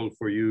responsible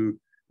for you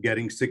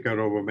getting sicker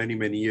over many,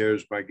 many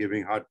years by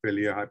giving heart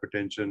failure,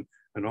 hypertension,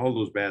 and all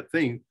those bad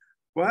things,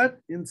 but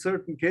in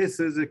certain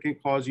cases, it can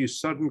cause you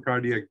sudden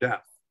cardiac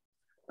death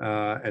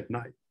at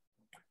night.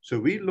 So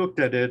we looked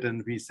at it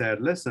and we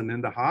said, listen,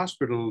 in the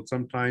hospital,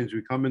 sometimes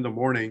we come in the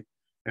morning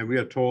and we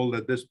are told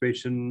that this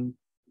patient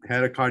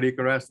had a cardiac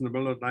arrest in the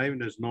middle of the night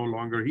and is no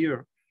longer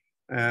here,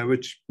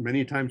 which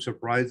many times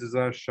surprises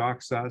us,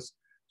 shocks us.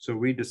 So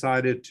we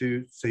decided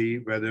to see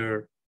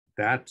whether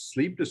that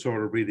sleep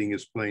disorder breathing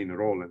is playing a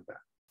role in that.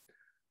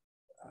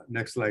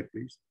 Next slide,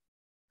 please.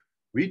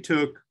 We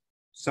took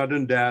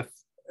sudden death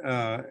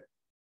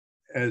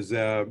as,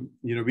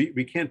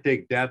 we can't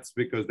take deaths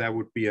because that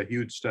would be a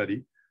huge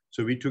study.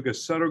 So we took a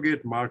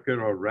surrogate marker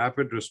of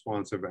rapid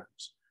response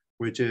events,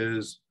 which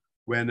is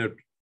when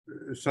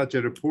such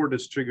a report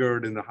is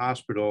triggered in the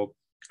hospital,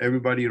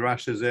 everybody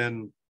rushes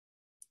in,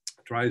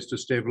 tries to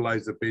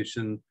stabilize the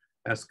patient,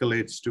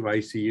 escalates to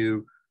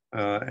ICU,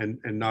 and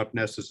not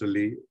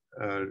necessarily,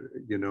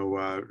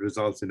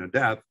 results in a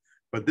death.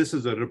 But this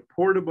is a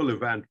reportable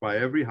event by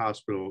every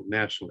hospital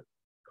nationally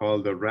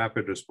called the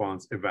rapid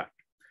response event.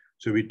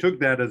 So we took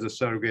that as a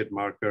surrogate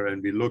marker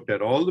and we looked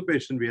at all the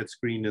patients we had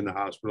screened in the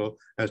hospital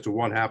as to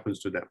what happens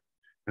to them.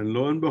 And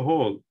lo and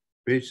behold,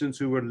 patients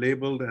who were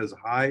labeled as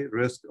high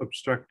risk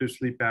obstructive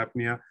sleep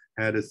apnea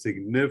had a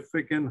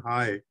significant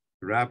high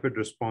rapid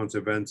response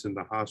events in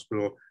the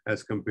hospital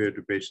as compared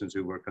to patients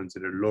who were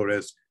considered low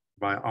risk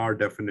by our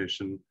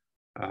definition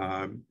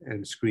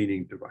and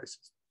screening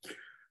devices.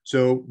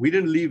 So we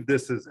didn't leave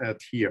this at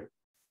here.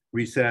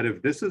 We said,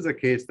 if this is a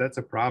case, that's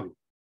a problem.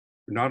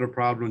 Not a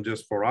problem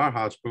just for our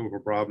hospital, but a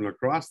problem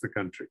across the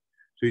country.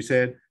 So he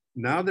said,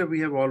 now that we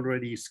have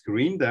already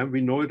screened them, we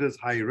know it is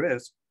high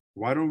risk.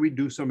 Why don't we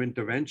do some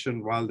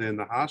intervention while they're in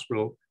the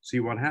hospital, see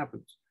what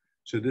happens?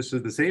 So this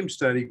is the same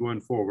study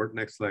going forward.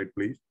 Next slide,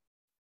 please.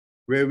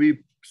 Where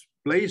we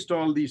placed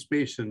all these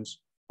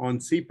patients on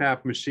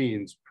CPAP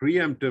machines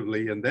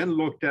preemptively and then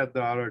looked at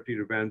the RRT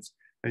events,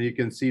 and you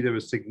can see there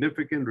was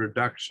significant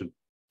reduction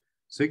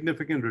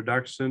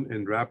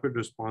in rapid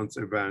response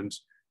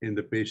events in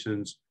the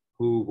patients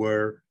who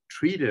were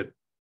treated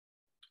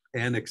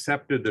and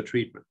accepted the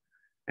treatment.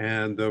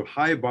 And the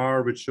high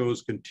bar, which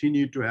shows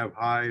continue to have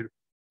high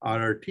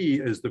RRT,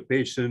 is the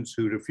patients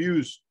who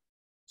refused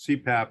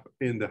CPAP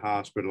in the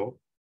hospital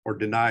or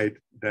denied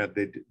that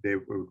they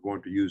would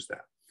want to use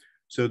that.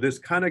 So this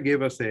kind of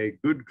gave us a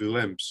good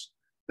glimpse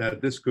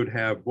that this could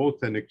have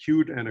both an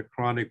acute and a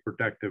chronic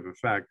protective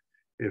effect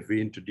if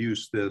we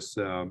introduce this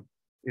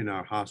in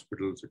our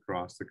hospitals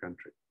across the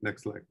country.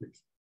 Next slide,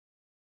 please.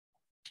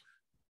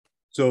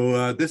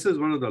 So this is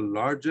one of the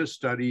largest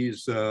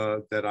studies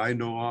that I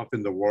know of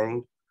in the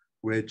world,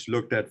 which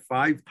looked at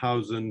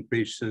 5,000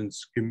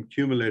 patients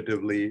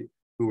cumulatively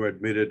who were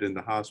admitted in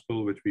the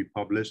hospital, which we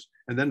published,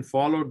 and then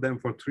followed them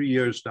for 3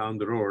 years down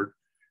the road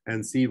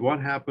and see what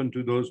happened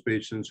to those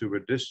patients who were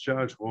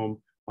discharged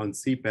home on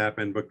CPAP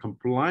and were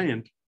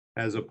compliant,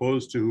 as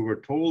opposed to who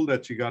were told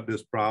that you got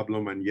this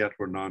problem and yet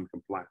were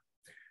non-compliant.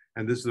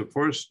 And this is the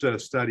first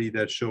study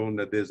that's shown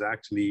that there's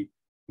actually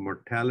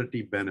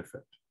mortality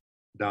benefit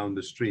down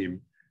the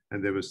stream,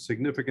 and there was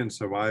significant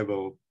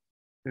survival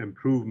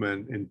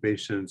improvement in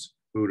patients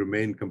who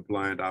remain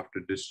compliant after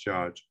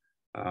discharge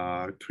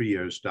 3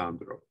 years down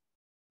the road.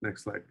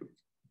 Next slide, please.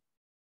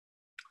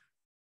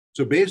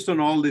 So based on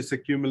all this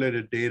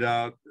accumulated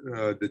data,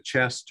 the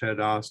CHEST had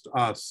asked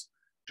us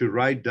to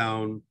write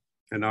down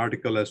an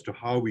article as to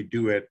how we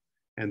do it.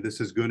 And this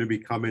is going to be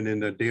coming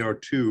in a day or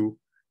two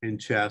in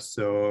CHEST.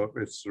 So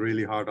it's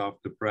really hot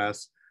off the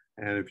press.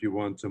 And if you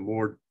want some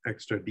more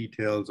extra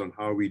details on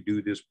how we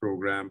do this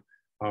program,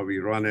 how we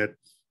run it,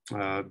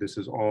 this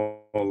is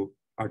all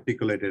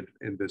articulated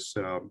in this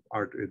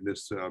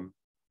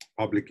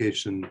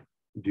publication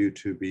due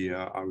to be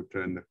out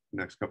in the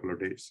next couple of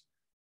days.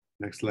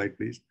 Next slide,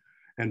 please.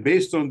 And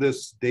based on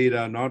this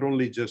data, not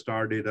only just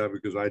our data,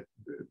 because a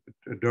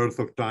dearth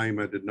of time,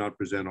 I did not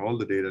present all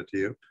the data to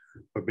you,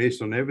 but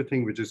based on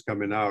everything which is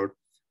coming out,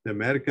 the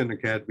American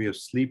Academy of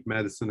Sleep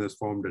Medicine has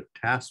formed a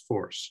task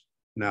force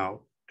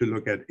now to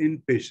look at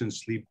inpatient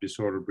sleep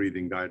disorder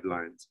breathing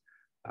guidelines,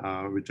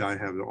 which I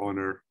have the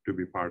honor to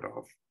be part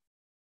of.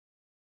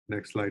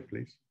 Next slide,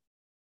 please.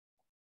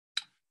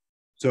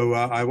 So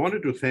I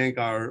wanted to thank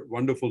our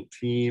wonderful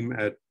team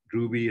at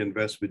Ruby in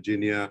West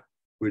Virginia,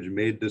 which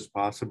made this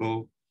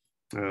possible.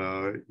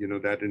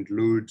 That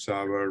includes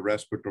our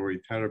respiratory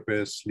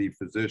therapists, sleep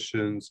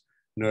physicians,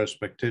 nurse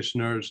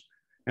practitioners,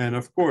 and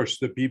of course,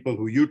 the people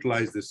who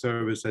utilize the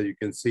service. As you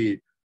can see,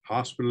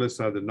 hospitalists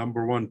are the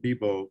 #1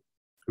 people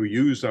who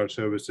use our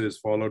services,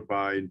 followed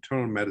by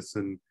internal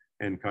medicine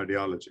and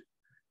cardiology.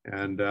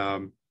 And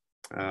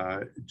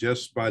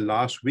just by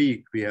last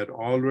week, we had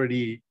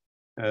already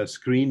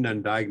screened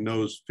and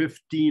diagnosed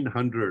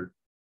 1,500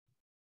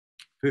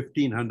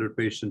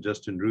 patients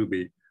just in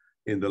Ruby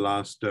in the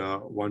last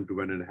 1 to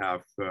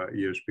 1.5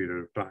 years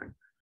period of time.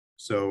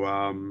 So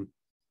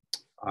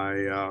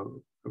I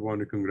want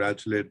to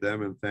congratulate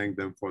them and thank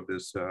them for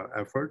this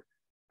effort.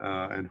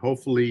 And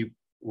hopefully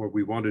what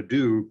we want to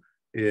do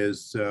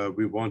is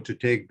we want to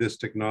take this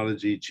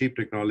technology, cheap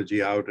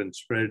technology, out and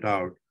spread it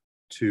out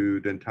to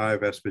the entire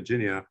West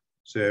Virginia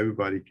so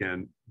everybody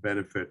can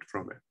benefit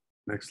from it.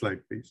 Next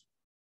slide, please.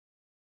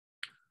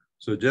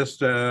 So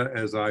just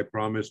as I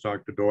promised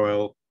Dr.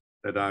 Doyle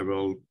that I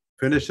will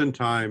finish in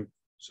time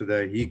so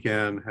that he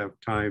can have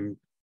time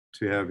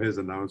to have his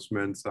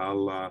announcements,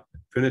 I'll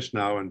finish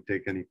now and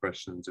take any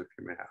questions if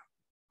you may have.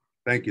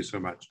 Thank you so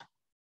much.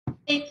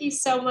 Thank you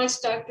so much,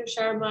 Dr.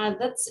 Sharma.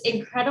 That's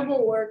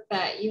incredible work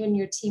that you and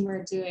your team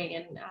are doing,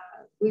 and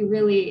we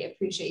really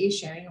appreciate you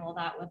sharing all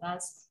that with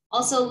us.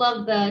 Also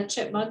love the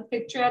chipmunk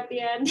picture at the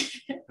end.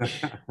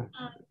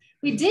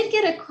 We did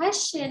get a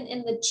question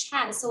in the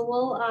chat, so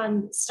we'll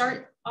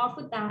start off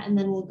with that, and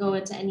then we'll go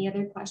into any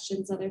other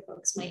questions other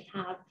folks might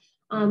have.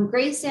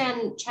 Grace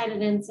Ann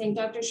chatted in saying,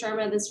 Dr.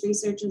 Sharma, this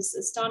research is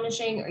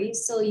astonishing. Are you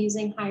still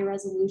using high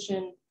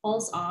resolution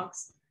pulse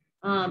ox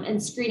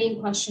and screening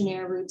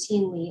questionnaire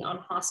routinely on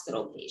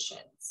hospital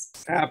patients?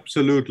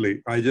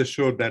 Absolutely. I just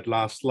showed that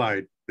last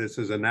slide. This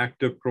is an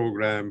active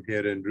program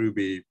here in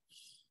Ruby,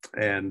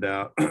 and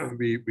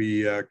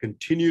we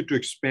continue to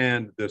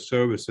expand the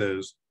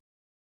services.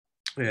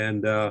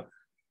 And our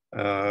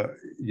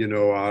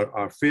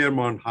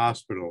Fairmont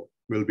Hospital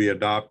will be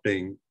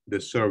adopting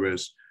this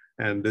service.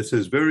 And this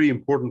is very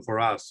important for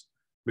us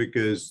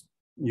because,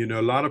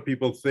 a lot of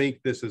people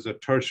think this is a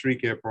tertiary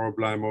care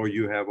problem, or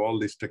you have all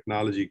this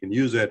technology, you can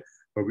use it.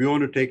 But we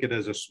want to take it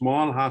as a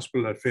small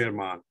hospital at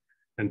Fairmont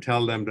and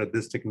tell them that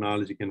this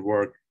technology can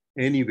work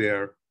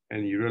anywhere,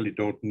 and you really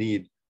don't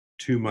need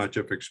too much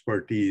of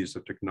expertise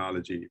of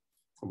technology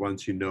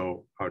once you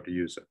know how to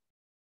use it.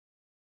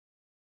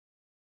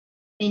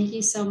 Thank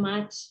you so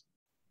much.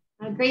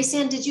 Grace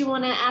Ann, did you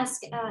want to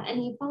ask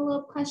any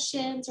follow-up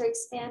questions or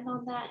expand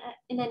on that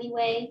in any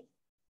way?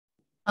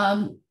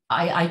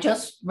 I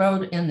just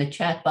wrote in the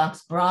chat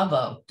box,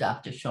 bravo,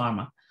 Dr.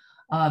 Sharma.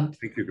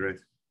 Thank you,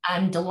 Grace.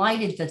 I'm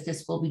delighted that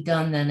this will be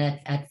done then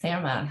at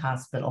Fairmont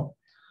Hospital.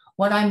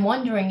 What I'm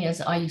wondering is,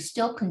 are you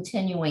still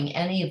continuing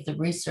any of the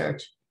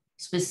research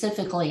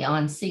specifically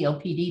on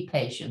COPD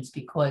patients?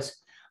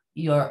 Because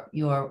your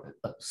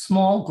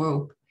small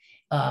group,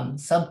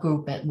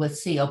 subgroup with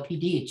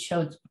COPD, it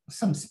showed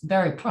some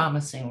very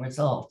promising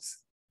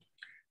results.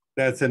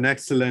 That's an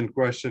excellent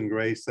question,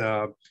 Grace.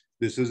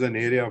 This is an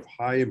area of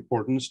high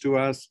importance to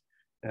us.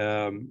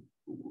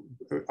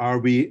 Are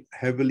we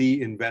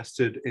heavily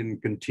invested in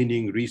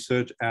continuing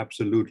research?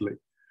 Absolutely.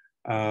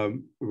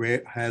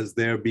 Has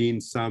there been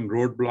some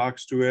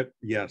roadblocks to it?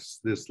 Yes.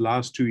 This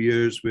last 2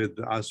 years, with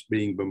us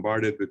being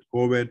bombarded with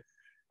COVID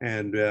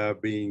and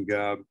being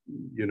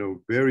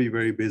very,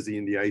 very busy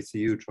in the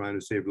ICU trying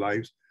to save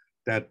lives,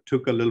 that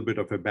took a little bit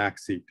of a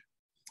backseat.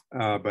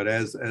 But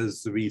as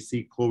we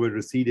see COVID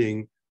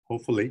receding,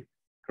 hopefully,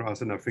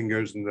 crossing our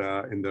fingers in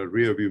the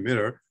rear view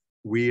mirror,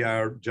 we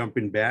are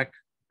jumping back,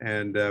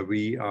 and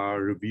we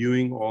are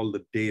reviewing all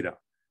the data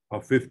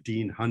of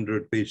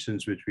 1,500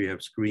 patients which we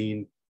have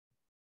screened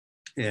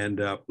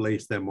and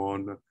placed them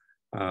on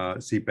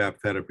CPAP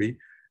therapy.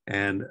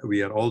 And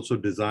we are also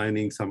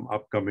designing some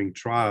upcoming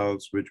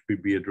trials which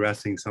will be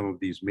addressing some of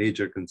these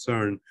major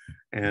concerns,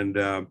 and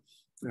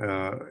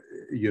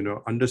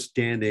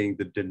understanding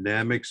the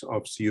dynamics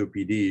of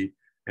COPD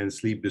and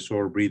sleep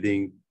disorder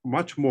breathing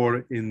much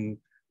more in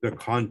the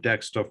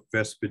context of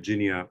West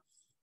Virginia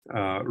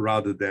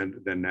rather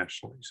than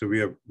nationally. So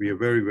we are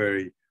very,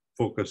 very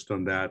focused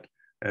on that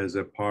as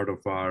a part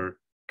of our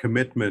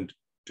commitment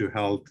to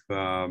health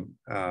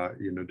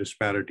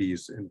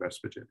disparities in West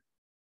Virginia.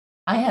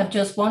 I have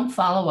just one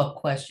follow-up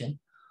question.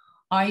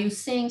 Are you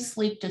seeing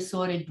sleep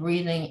disordered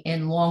breathing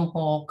in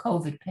long-haul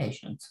COVID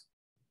patients?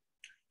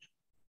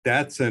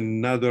 That's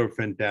another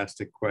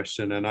fantastic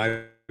question, and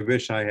I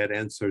wish I had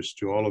answers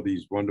to all of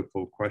these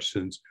wonderful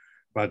questions.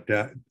 But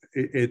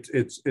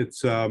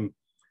it's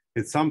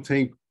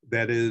something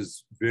that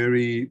is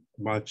very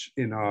much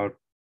in our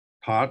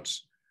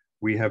thoughts.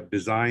 We have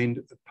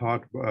designed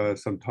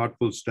some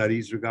thoughtful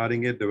studies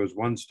regarding it. There was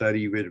one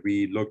study where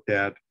we looked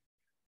at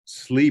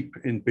sleep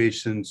in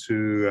patients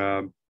who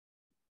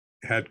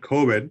had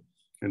COVID,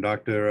 and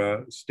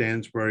Dr.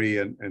 Stansbury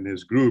and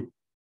his group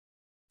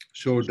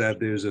showed that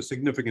there's a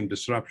significant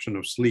disruption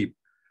of sleep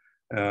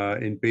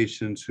in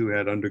patients who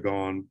had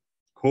undergone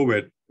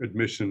COVID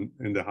admission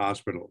in the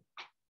hospital.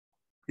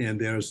 And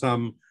there are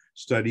some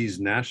studies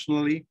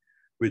nationally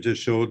which have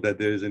showed that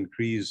there is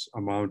increased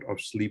amount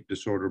of sleep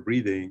disorder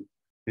breathing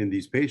in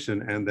these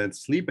patients, and that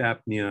sleep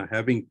apnea,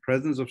 having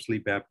presence of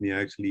sleep apnea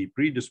actually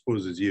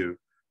predisposes you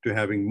to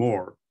having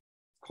more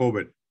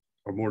COVID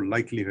or more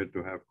likelihood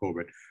to have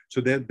COVID. So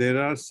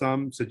there are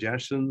some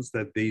suggestions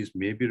that these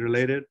may be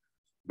related,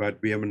 but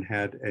we haven't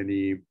had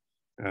any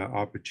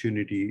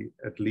opportunity,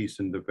 at least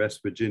in the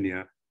West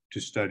Virginia, to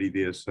study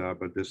this,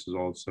 but this is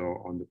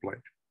also on the plate.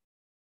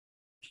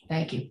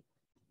 Thank you.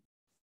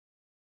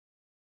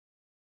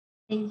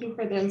 Thank you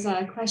for those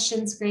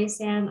questions,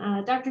 Grace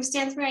Ann. Dr.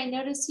 Stansbury, I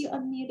noticed you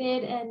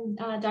unmuted, and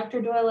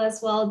Dr. Doyle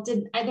as well.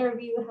 Did either of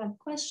you have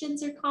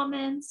questions or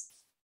comments?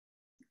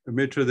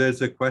 Mitra,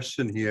 there's a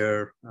question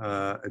here,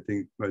 I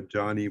think by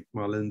Johnny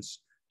Mullins.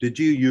 Did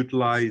you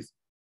utilize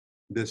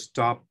the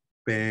Stop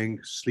Bang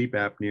sleep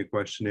apnea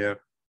questionnaire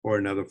or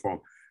another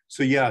form?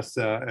 So yes,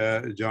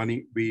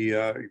 Johnny,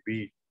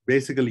 we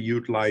basically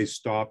utilize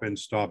Stop and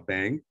Stop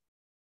Bang.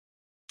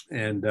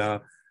 And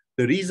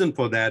the reason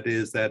for that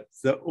is that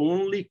the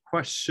only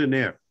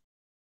questionnaire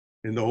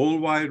in the whole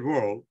wide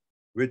world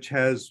which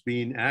has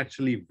been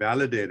actually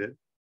validated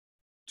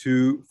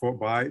to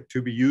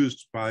be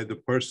used by the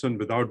person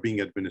without being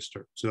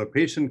administered. So a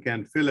patient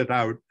can fill it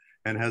out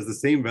and has the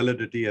same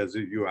validity as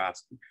if you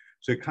ask.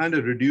 So it kind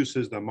of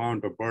reduces the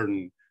amount of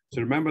burden.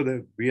 So remember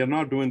that we are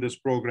not doing this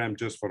program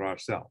just for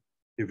ourselves.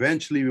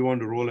 Eventually, we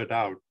want to roll it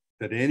out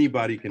that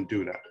anybody can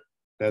do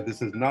that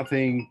this is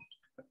nothing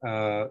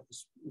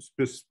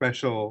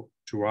special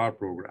to our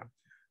program.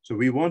 So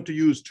we want to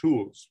use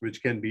tools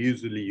which can be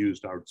easily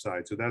used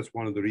outside. So that's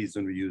one of the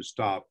reasons we use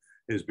Stop,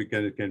 is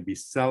because it can be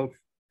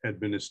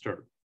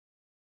self-administered.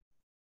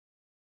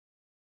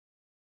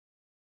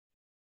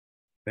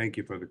 Thank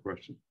you for the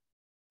question.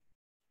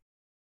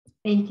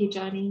 Thank you,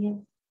 Johnny.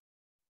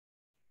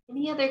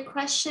 Any other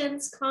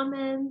questions,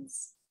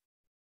 comments?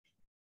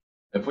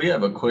 If we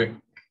have a quick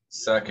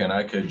second,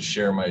 I could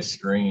share my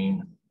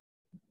screen.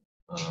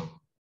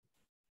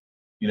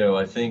 You know,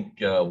 I think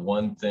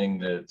one thing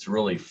that's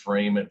really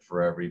frame it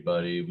for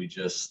everybody, we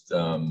just,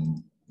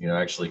 you know,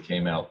 actually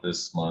came out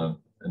this month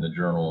in the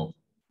Journal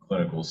of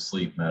Clinical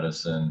Sleep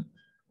Medicine.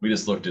 We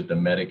just looked at the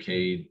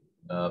Medicaid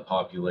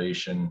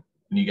population.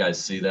 Can you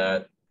guys see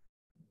that?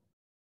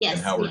 Yes.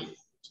 And how we're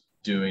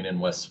doing in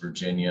West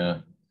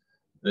Virginia.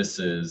 This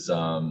is,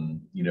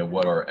 you know,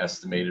 what our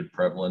estimated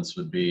prevalence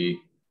would be,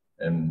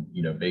 and,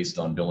 you know, based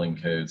on billing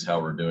codes, how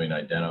we're doing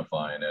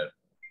identifying it.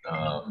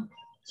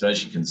 So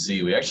as you can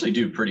see, we actually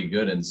do pretty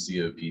good in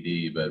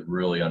COPD, but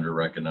really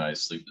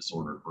under-recognized sleep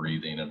disorder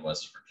breathing in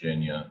West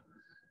Virginia.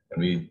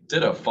 And we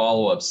did a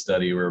follow-up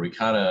study where we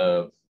kind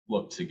of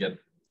looked to get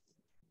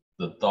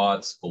the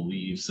thoughts,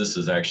 beliefs, this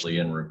is actually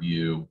in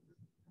review,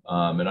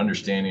 and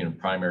understanding of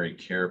primary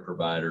care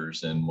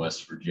providers in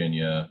West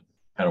Virginia,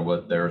 kind of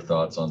what their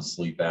thoughts on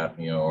sleep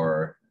apnea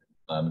are.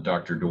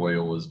 Dr.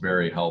 Doyle was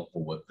very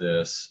helpful with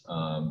this.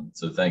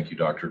 So thank you,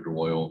 Dr.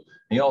 Doyle.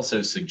 He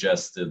also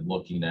suggested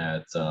looking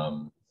at,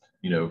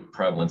 you know,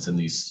 prevalence in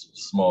these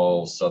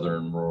small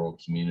southern rural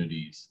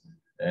communities.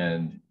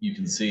 And you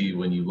can see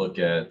when you look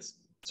at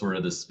sort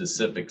of the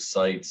specific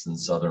sites in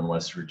southern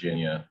West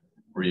Virginia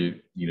where,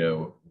 you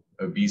know,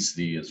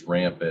 obesity is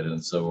rampant,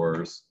 and so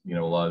are, you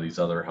know, a lot of these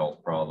other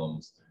health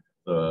problems.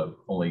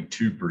 Only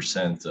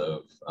 2%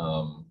 of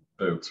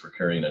folks were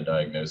carrying a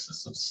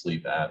diagnosis of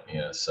sleep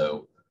apnea.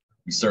 So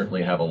we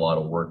certainly have a lot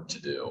of work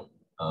to do.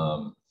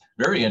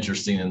 Very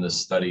interesting in this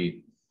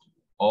study,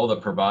 all the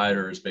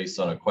providers based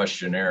on a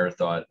questionnaire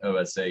thought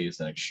OSA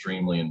is an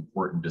extremely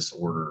important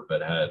disorder,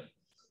 but had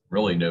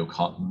really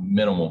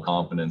minimal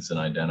confidence in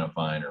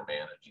identifying or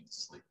managing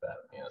sleep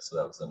apnea. So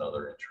that was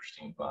another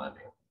interesting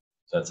finding.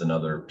 So that's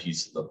another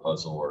piece of the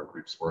puzzle our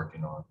group's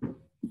working on.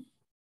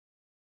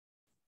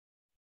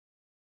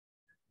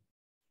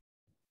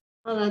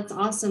 Oh, that's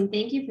awesome.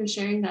 Thank you for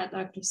sharing that,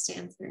 Dr.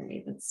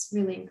 Stansbury. That's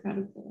really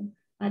incredible.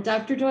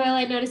 Dr. Doyle,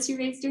 I noticed you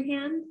raised your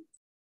hand.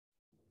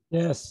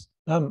 Yes,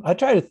 I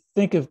try to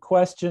think of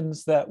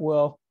questions that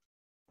will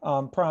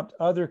prompt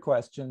other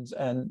questions,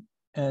 and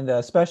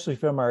especially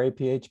from our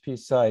APHP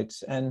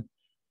sites. And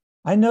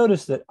I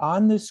noticed that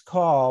on this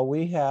call,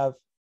 we have,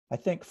 I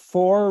think,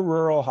 4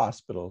 rural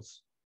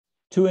hospitals,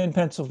 2 in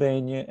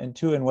Pennsylvania and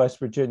 2 in West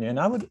Virginia. And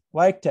I would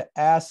like to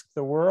ask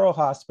the rural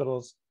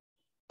hospitals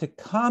to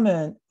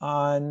comment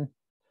on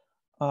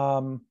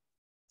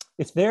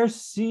if they're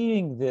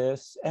seeing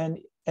this and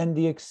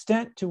the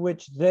extent to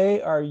which they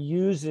are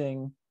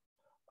using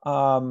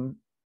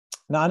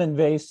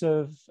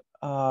non-invasive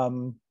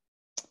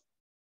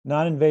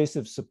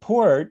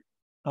support,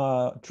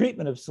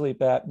 treatment of sleep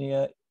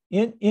apnea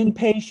in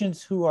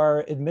patients who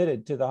are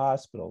admitted to the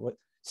hospital, with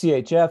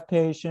CHF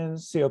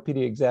patients,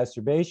 COPD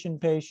exacerbation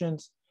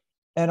patients,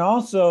 and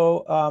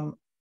also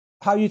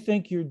how you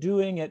think you're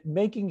doing at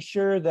making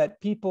sure that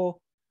people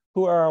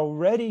who are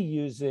already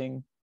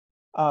using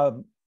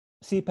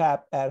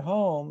CPAP at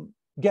home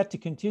get to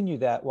continue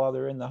that while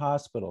they're in the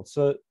hospital.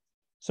 So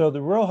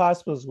the rural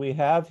hospitals we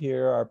have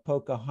here are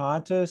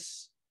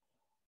Pocahontas,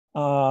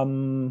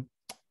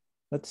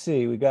 Let's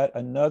see, we got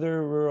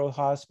another rural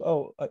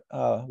hospital.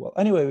 Well,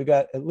 anyway, we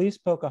got at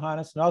least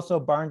Pocahontas and also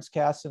Barnes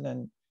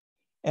Casson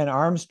and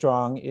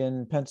Armstrong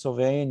in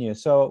Pennsylvania.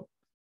 So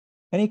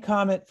any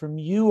comment from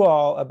you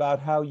all about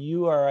how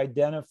you are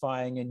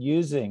identifying and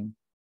using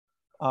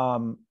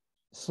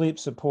sleep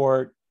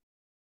support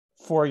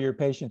for your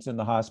patients in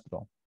the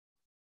hospital?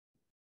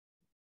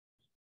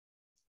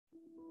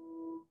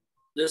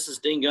 This is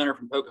Dean Gunner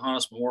from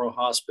Pocahontas Memorial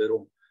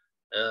Hospital.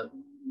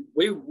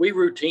 We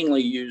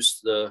routinely use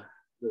the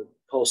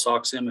pulse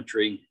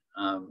oximetry,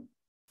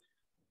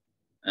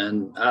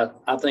 and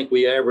I think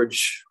we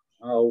average,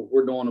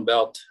 we're doing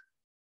about,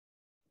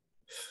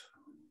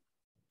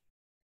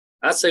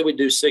 I'd say we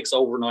do 6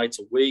 overnights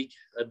a week.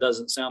 That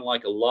doesn't sound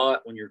like a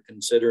lot when you're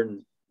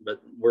considering, but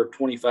we're a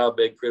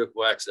 25-bed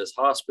critical access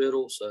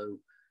hospital. So,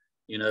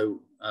 you know,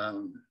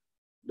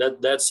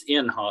 that's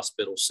in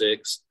hospital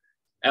 6.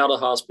 Out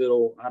of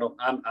hospital,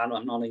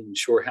 I'm not even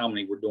sure how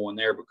many we're doing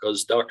there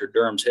because Dr.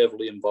 Durham's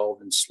heavily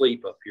involved in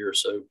sleep up here.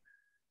 So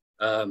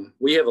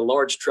we have a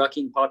large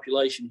trucking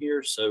population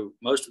here. So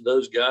most of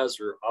those guys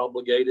are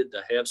obligated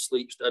to have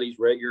sleep studies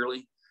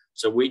regularly.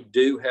 So we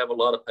do have a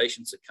lot of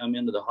patients that come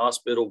into the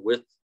hospital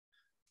with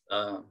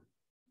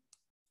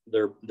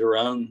their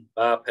own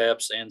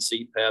BiPAPs and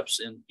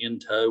CPAPs in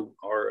tow.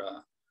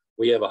 Or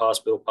we have a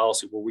hospital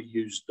policy where we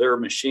use their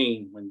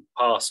machine when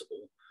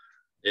possible.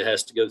 It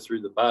has to go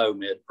through the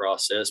biomed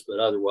process, but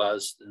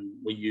otherwise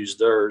we use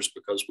theirs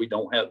because we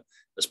don't have,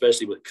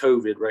 especially with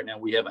COVID right now,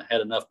 we haven't had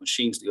enough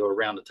machines to go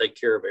around to take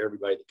care of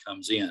everybody that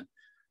comes in.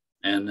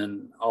 And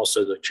then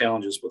also the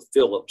challenges with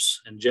Philips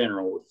in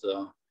general with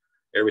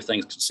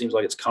everything seems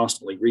like it's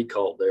constantly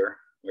recalled there.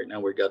 Right now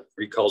we've got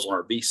recalls on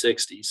our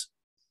V60s,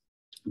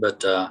 but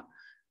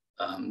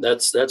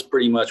that's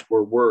pretty much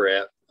where we're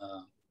at.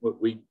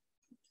 We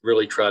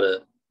really try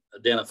to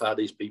identify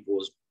these people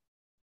as,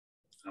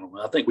 I don't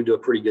know, I think we do a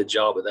pretty good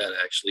job of that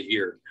actually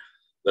here.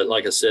 But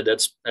like I said,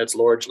 that's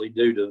largely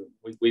due to,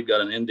 we've got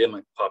an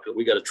endemic population.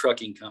 We got a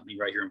trucking company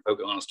right here in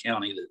Pocahontas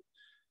County that,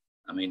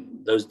 I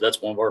mean,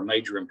 that's one of our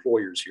major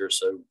employers here.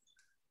 So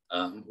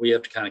we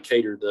have to kind of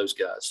cater to those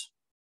guys.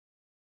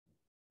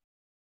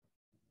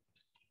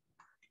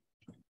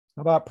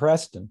 How about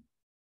Preston?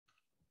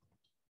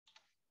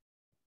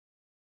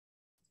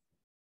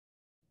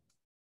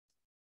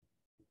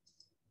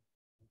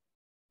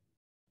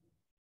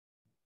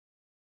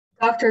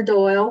 Dr.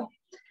 Doyle,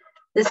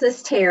 this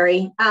is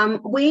Terry.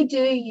 We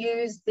do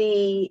use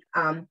the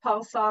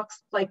pulse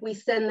ox, like we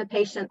send the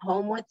patient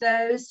home with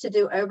those to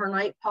do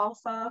overnight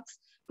pulse ox,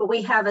 but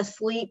we have a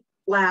sleep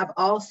lab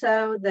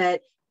also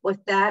that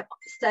if that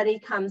study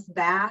comes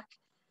back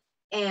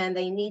and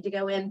they need to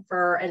go in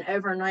for an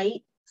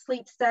overnight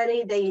sleep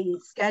study, they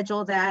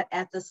schedule that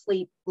at the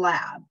sleep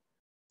lab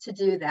to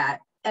do that.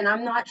 And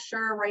I'm not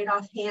sure right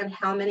offhand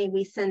how many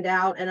we send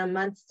out in a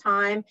month's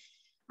time.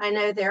 I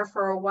know there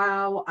for a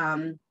while,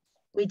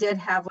 we did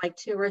have like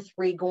 2 or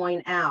 3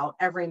 going out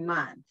every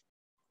month,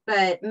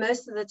 but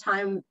most of the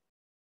time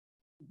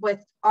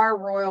with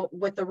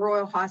the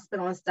Royal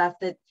Hospital and stuff,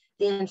 that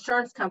the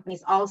insurance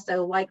companies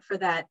also like for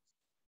that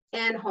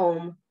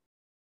in-home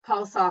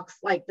pulse ox,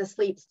 like the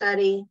sleep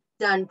study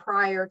done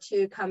prior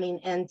to coming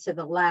into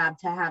the lab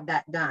to have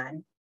that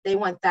done. They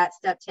want that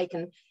step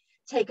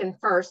taken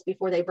first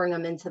before they bring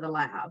them into the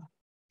lab.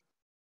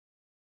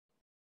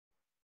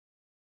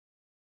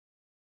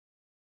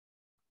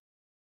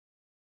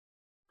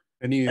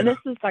 And this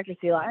is Dr.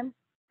 Sela.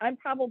 I'm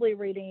probably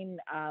reading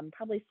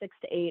probably 6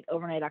 to 8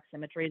 overnight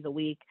oximetries a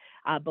week,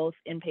 both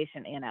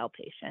inpatient and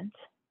outpatient.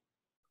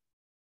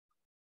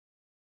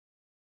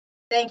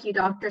 Thank you,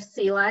 Dr.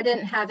 Sela. I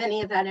didn't have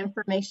any of that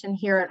information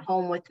here at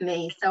home with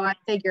me, so I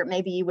figured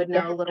maybe you would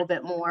know a little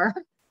bit more.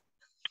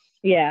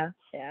 Yeah.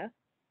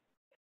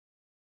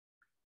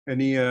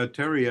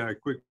 Terry, a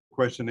quick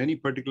question. Any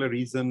particular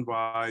reason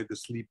why the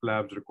sleep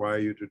labs require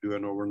you to do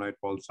an overnight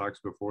pulse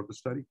ox before the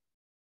study?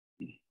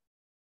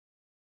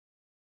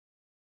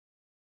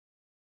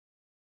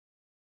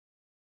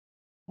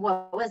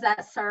 What was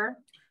that, sir?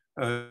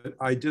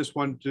 I just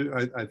want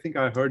to, I think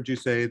I heard you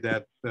say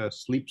that the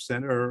sleep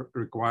center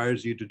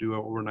requires you to do an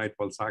overnight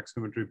pulse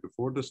oximetry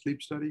before the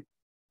sleep study?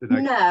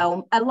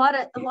 No, a lot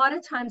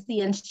of times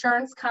the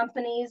insurance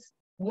companies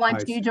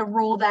want you to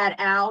rule that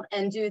out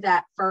and do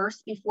that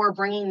first before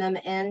bringing them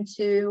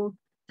into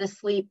the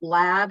sleep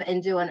lab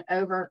and do an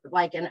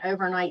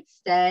overnight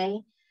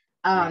stay.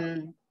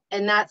 And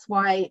that's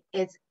why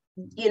it's,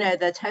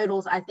 the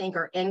totals I think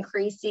are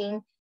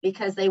increasing,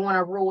 because they want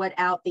to rule it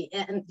out the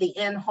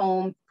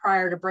in-home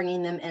prior to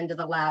bringing them into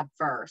the lab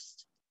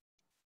first.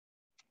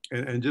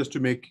 And just to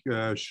make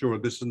sure,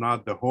 this is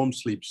not the home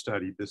sleep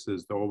study. This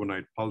is the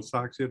overnight pulse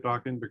ox you're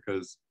talking,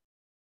 because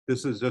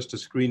this is just a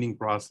screening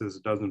process.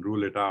 It doesn't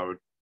rule it out.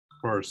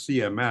 For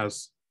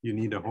CMS, you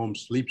need a home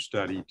sleep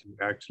study to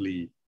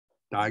actually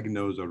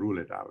diagnose or rule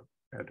it out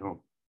at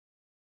home.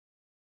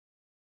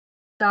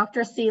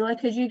 Dr. Sela,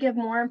 could you give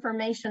more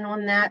information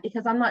on that?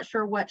 Because I'm not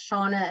sure what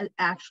Shauna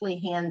actually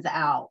hands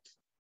out.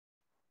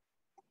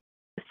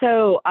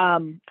 So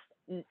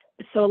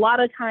So a lot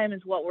of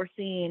times what we're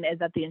seeing is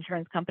that the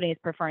insurance company is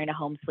preferring a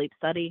home sleep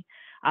study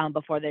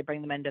before they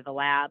bring them into the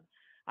lab.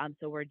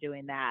 So we're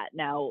doing that.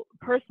 Now,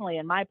 personally,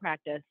 in my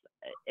practice,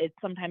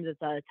 sometimes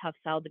it's a tough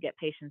sell to get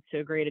patients to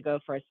agree to go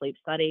for a sleep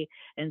study.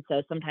 And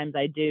so sometimes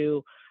I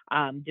do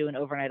do an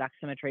overnight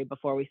oximetry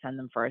before we send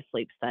them for a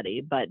sleep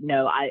study. But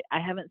no, I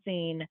haven't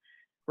seen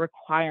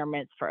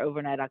requirements for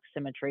overnight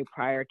oximetry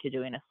prior to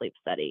doing a sleep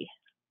study,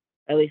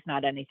 at least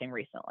not anything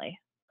recently.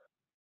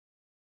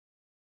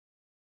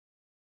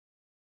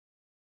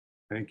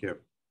 Thank you.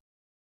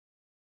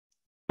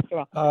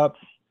 You're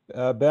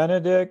welcome.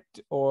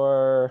 Benedict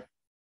or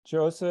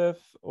Joseph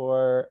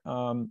or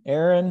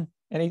Aaron,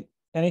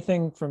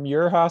 anything from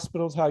your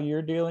hospitals, how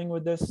you're dealing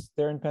with this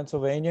there in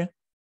Pennsylvania?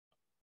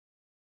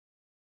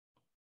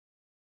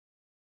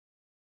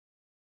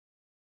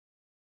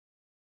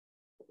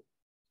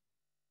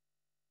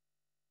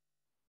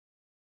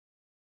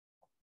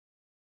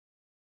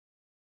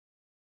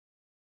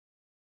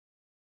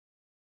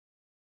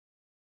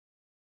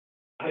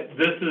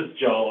 This is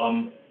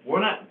Joe. We're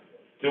not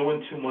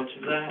doing too much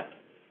of that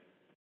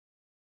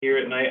here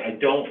at night. I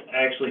don't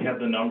actually have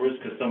the numbers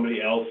because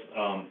somebody else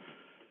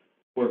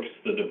works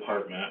the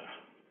department.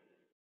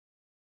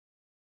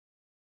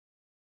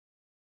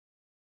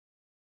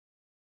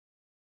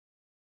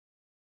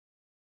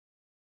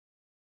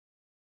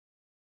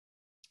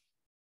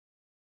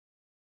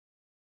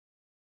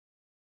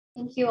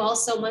 Thank you all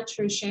so much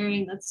for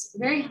sharing. That's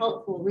very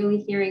helpful, really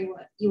hearing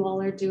what you all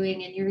are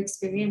doing and your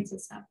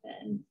experiences have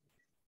been.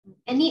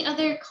 Any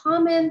other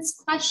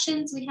comments,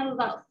 questions? We have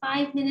about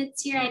 5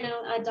 minutes here. I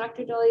know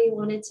Dr. Dolly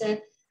wanted to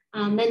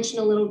mention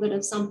a little bit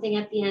of something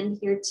at the end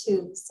here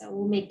too. So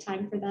we'll make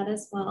time for that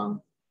as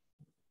well.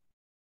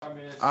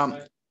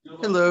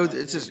 Hello,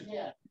 this is,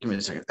 give me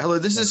a second. Hello,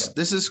 this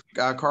is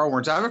Carl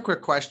Werns. I have a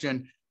quick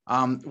question.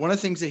 One of the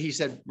things that he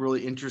said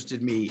really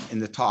interested me in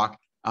the talk,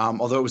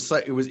 although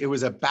it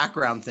was a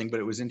background thing, but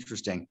it was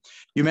interesting.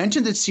 You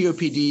mentioned that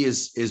COPD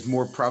is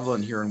more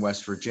prevalent here in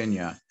West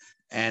Virginia.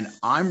 And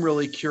I'm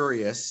really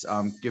curious,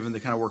 given the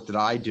kind of work that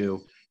I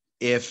do,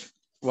 if,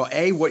 well,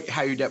 A, what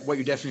your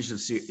definition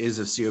is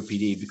of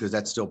COPD, because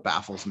that still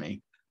baffles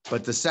me.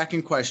 But the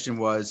second question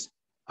was,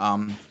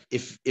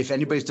 if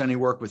anybody's done any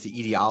work with the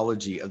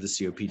etiology of the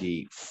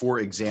COPD, for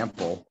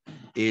example,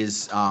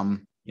 is it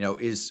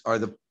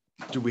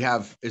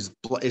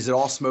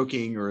all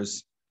smoking, or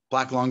is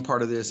black lung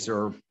part of this,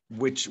 or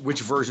which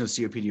version of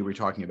COPD are we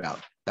talking about?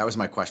 That was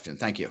my question.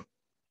 Thank you.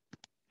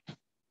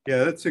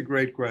 Yeah, that's a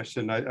great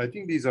question. I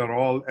think these are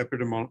all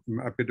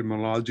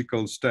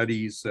epidemiological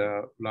studies,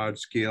 large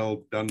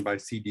scale, done by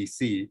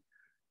CDC.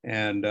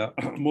 And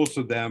most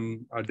of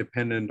them are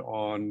dependent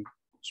on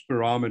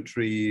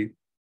spirometry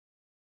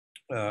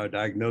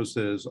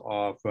diagnosis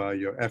of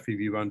your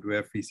FEV1 to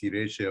FVC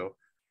ratio.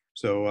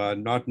 So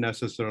not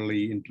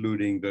necessarily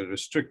including the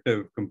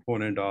restrictive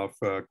component of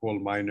coal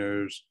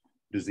miners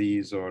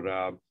disease or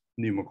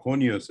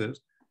pneumoconiosis,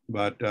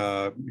 but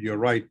you're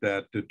right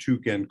that the two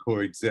can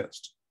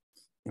coexist.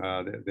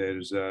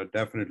 There's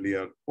definitely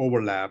an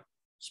overlap,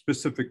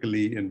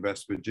 specifically in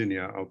West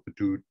Virginia, of the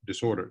two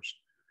disorders.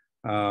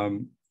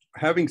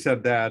 Having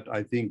said that,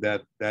 I think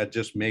that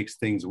just makes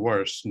things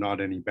worse, not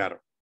any better.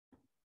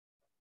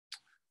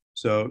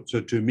 So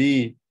to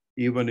me,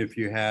 even if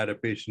you had a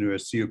patient who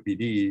has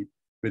COPD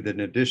with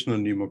an additional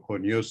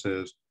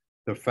pneumoconiosis,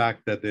 the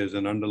fact that there's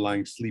an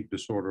underlying sleep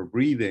disorder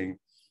breathing,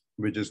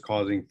 which is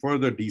causing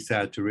further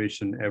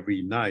desaturation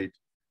every night,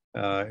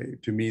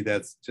 to me,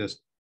 that's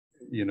just,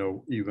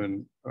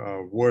 even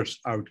worse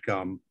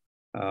outcome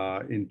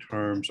in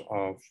terms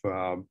of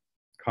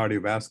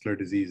cardiovascular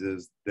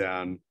diseases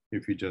than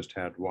if you just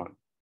had one.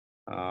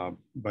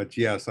 But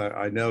yes,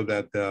 I know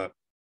that the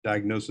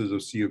diagnosis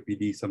of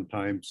COPD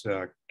sometimes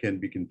can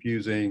be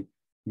confusing.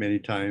 Many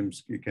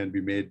times it can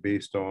be made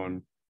based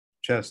on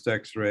chest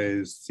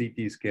x-rays,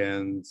 CT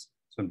scans,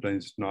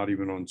 sometimes not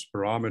even on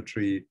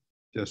spirometry,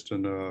 just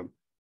on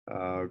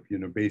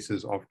a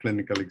basis of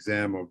clinical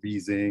exam or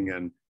wheezing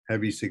and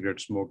heavy cigarette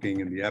smoking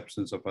in the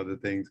absence of other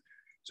things.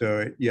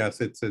 So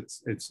yes,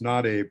 it's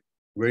not a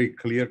very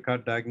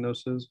clear-cut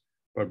diagnosis,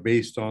 but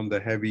based on the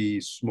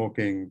heavy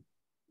smoking,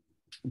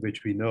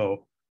 which we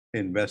know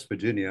in West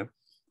Virginia,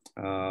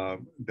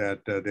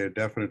 that there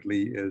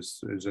definitely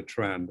is a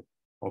trend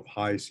of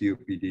high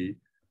COPD.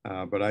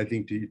 But I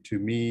think to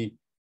me,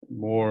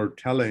 more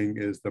telling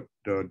is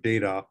the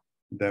data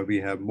that we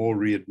have more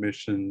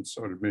readmissions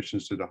or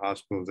admissions to the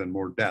hospitals and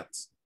more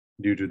deaths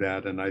due to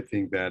that. And I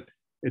think that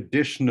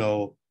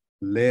additional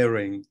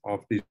layering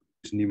of these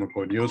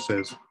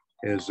pneumoconiosis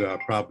is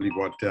probably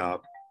what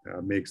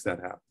makes that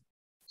happen.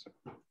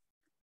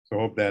 So I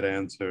hope that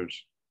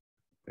answers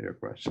your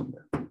question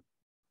there.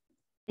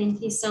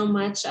 Thank you so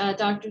much,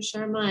 Dr.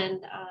 Sharma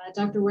and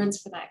Dr.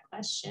 Werns, for that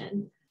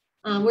question.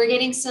 We're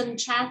getting some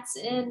chats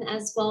in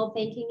as well.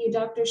 Thanking you,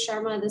 Dr.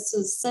 Sharma. This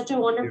was such a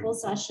wonderful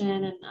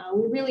session, and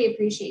we really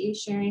appreciate you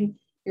sharing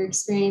your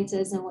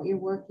experiences and what you're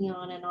working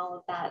on and all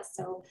of that.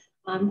 So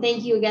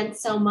thank you again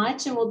so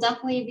much, and we'll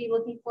definitely be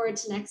looking forward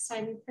to next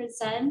time you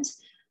present.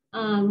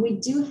 We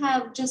do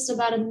have just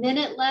about a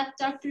minute left,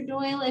 Dr.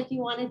 Doyle, if you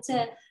wanted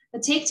to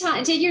take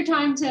your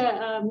time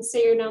to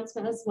say your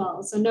announcement as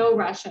well. So no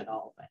rush at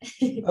all. But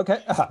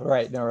Okay,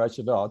 right, no rush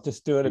at all.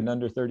 Just do it in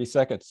under 30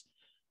 seconds.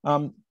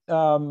 I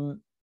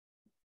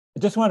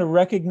just want to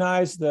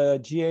recognize the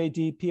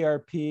GAD,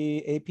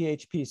 PRP,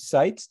 APHP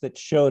sites that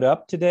showed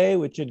up today,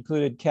 which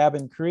included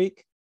Cabin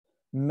Creek,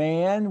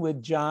 Man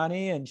with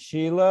Johnny and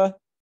Sheila,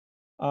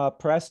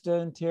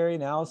 Preston, Terry,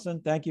 and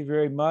Allison. Thank you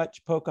very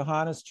much.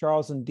 Pocahontas,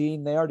 Charles, and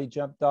Dean, they already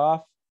jumped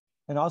off.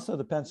 And also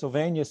the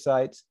Pennsylvania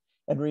sites.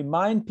 And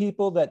remind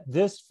people that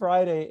this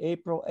Friday,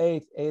 April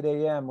 8th, 8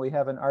 a.m., we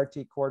have an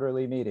RT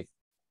quarterly meeting.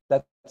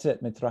 That's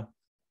it, Mitra.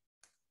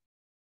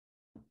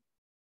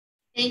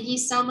 Thank you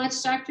so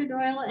much, Dr.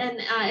 Doyle. And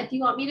if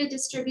you want me to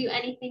distribute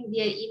anything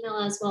via email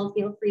as well,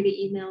 feel free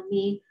to email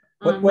me.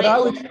 What I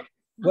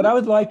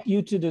would like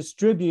you to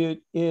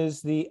distribute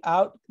is the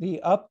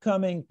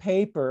upcoming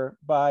paper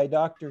by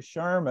Dr.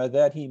 Sharma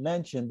that he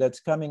mentioned that's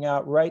coming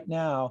out right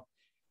now,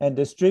 and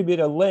distribute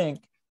a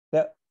link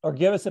or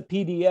give us a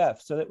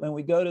PDF so that when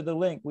we go to the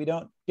link, we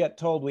don't get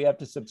told we have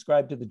to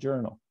subscribe to the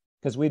journal,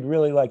 because we'd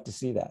really like to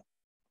see that.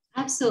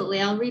 Absolutely.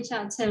 I'll reach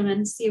out to him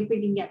and see if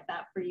we can get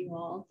that for you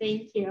all.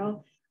 Thank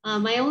you.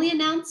 My only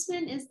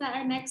announcement is that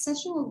our next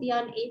session will be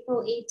on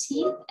April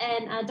 18th,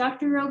 and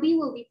Dr. Roby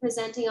will be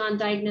presenting on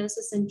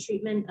diagnosis and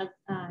treatment of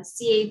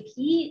CAP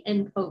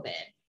and COVID.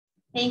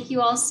 Thank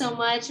you all so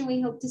much, and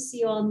we hope to see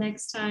you all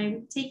next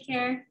time. Take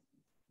care.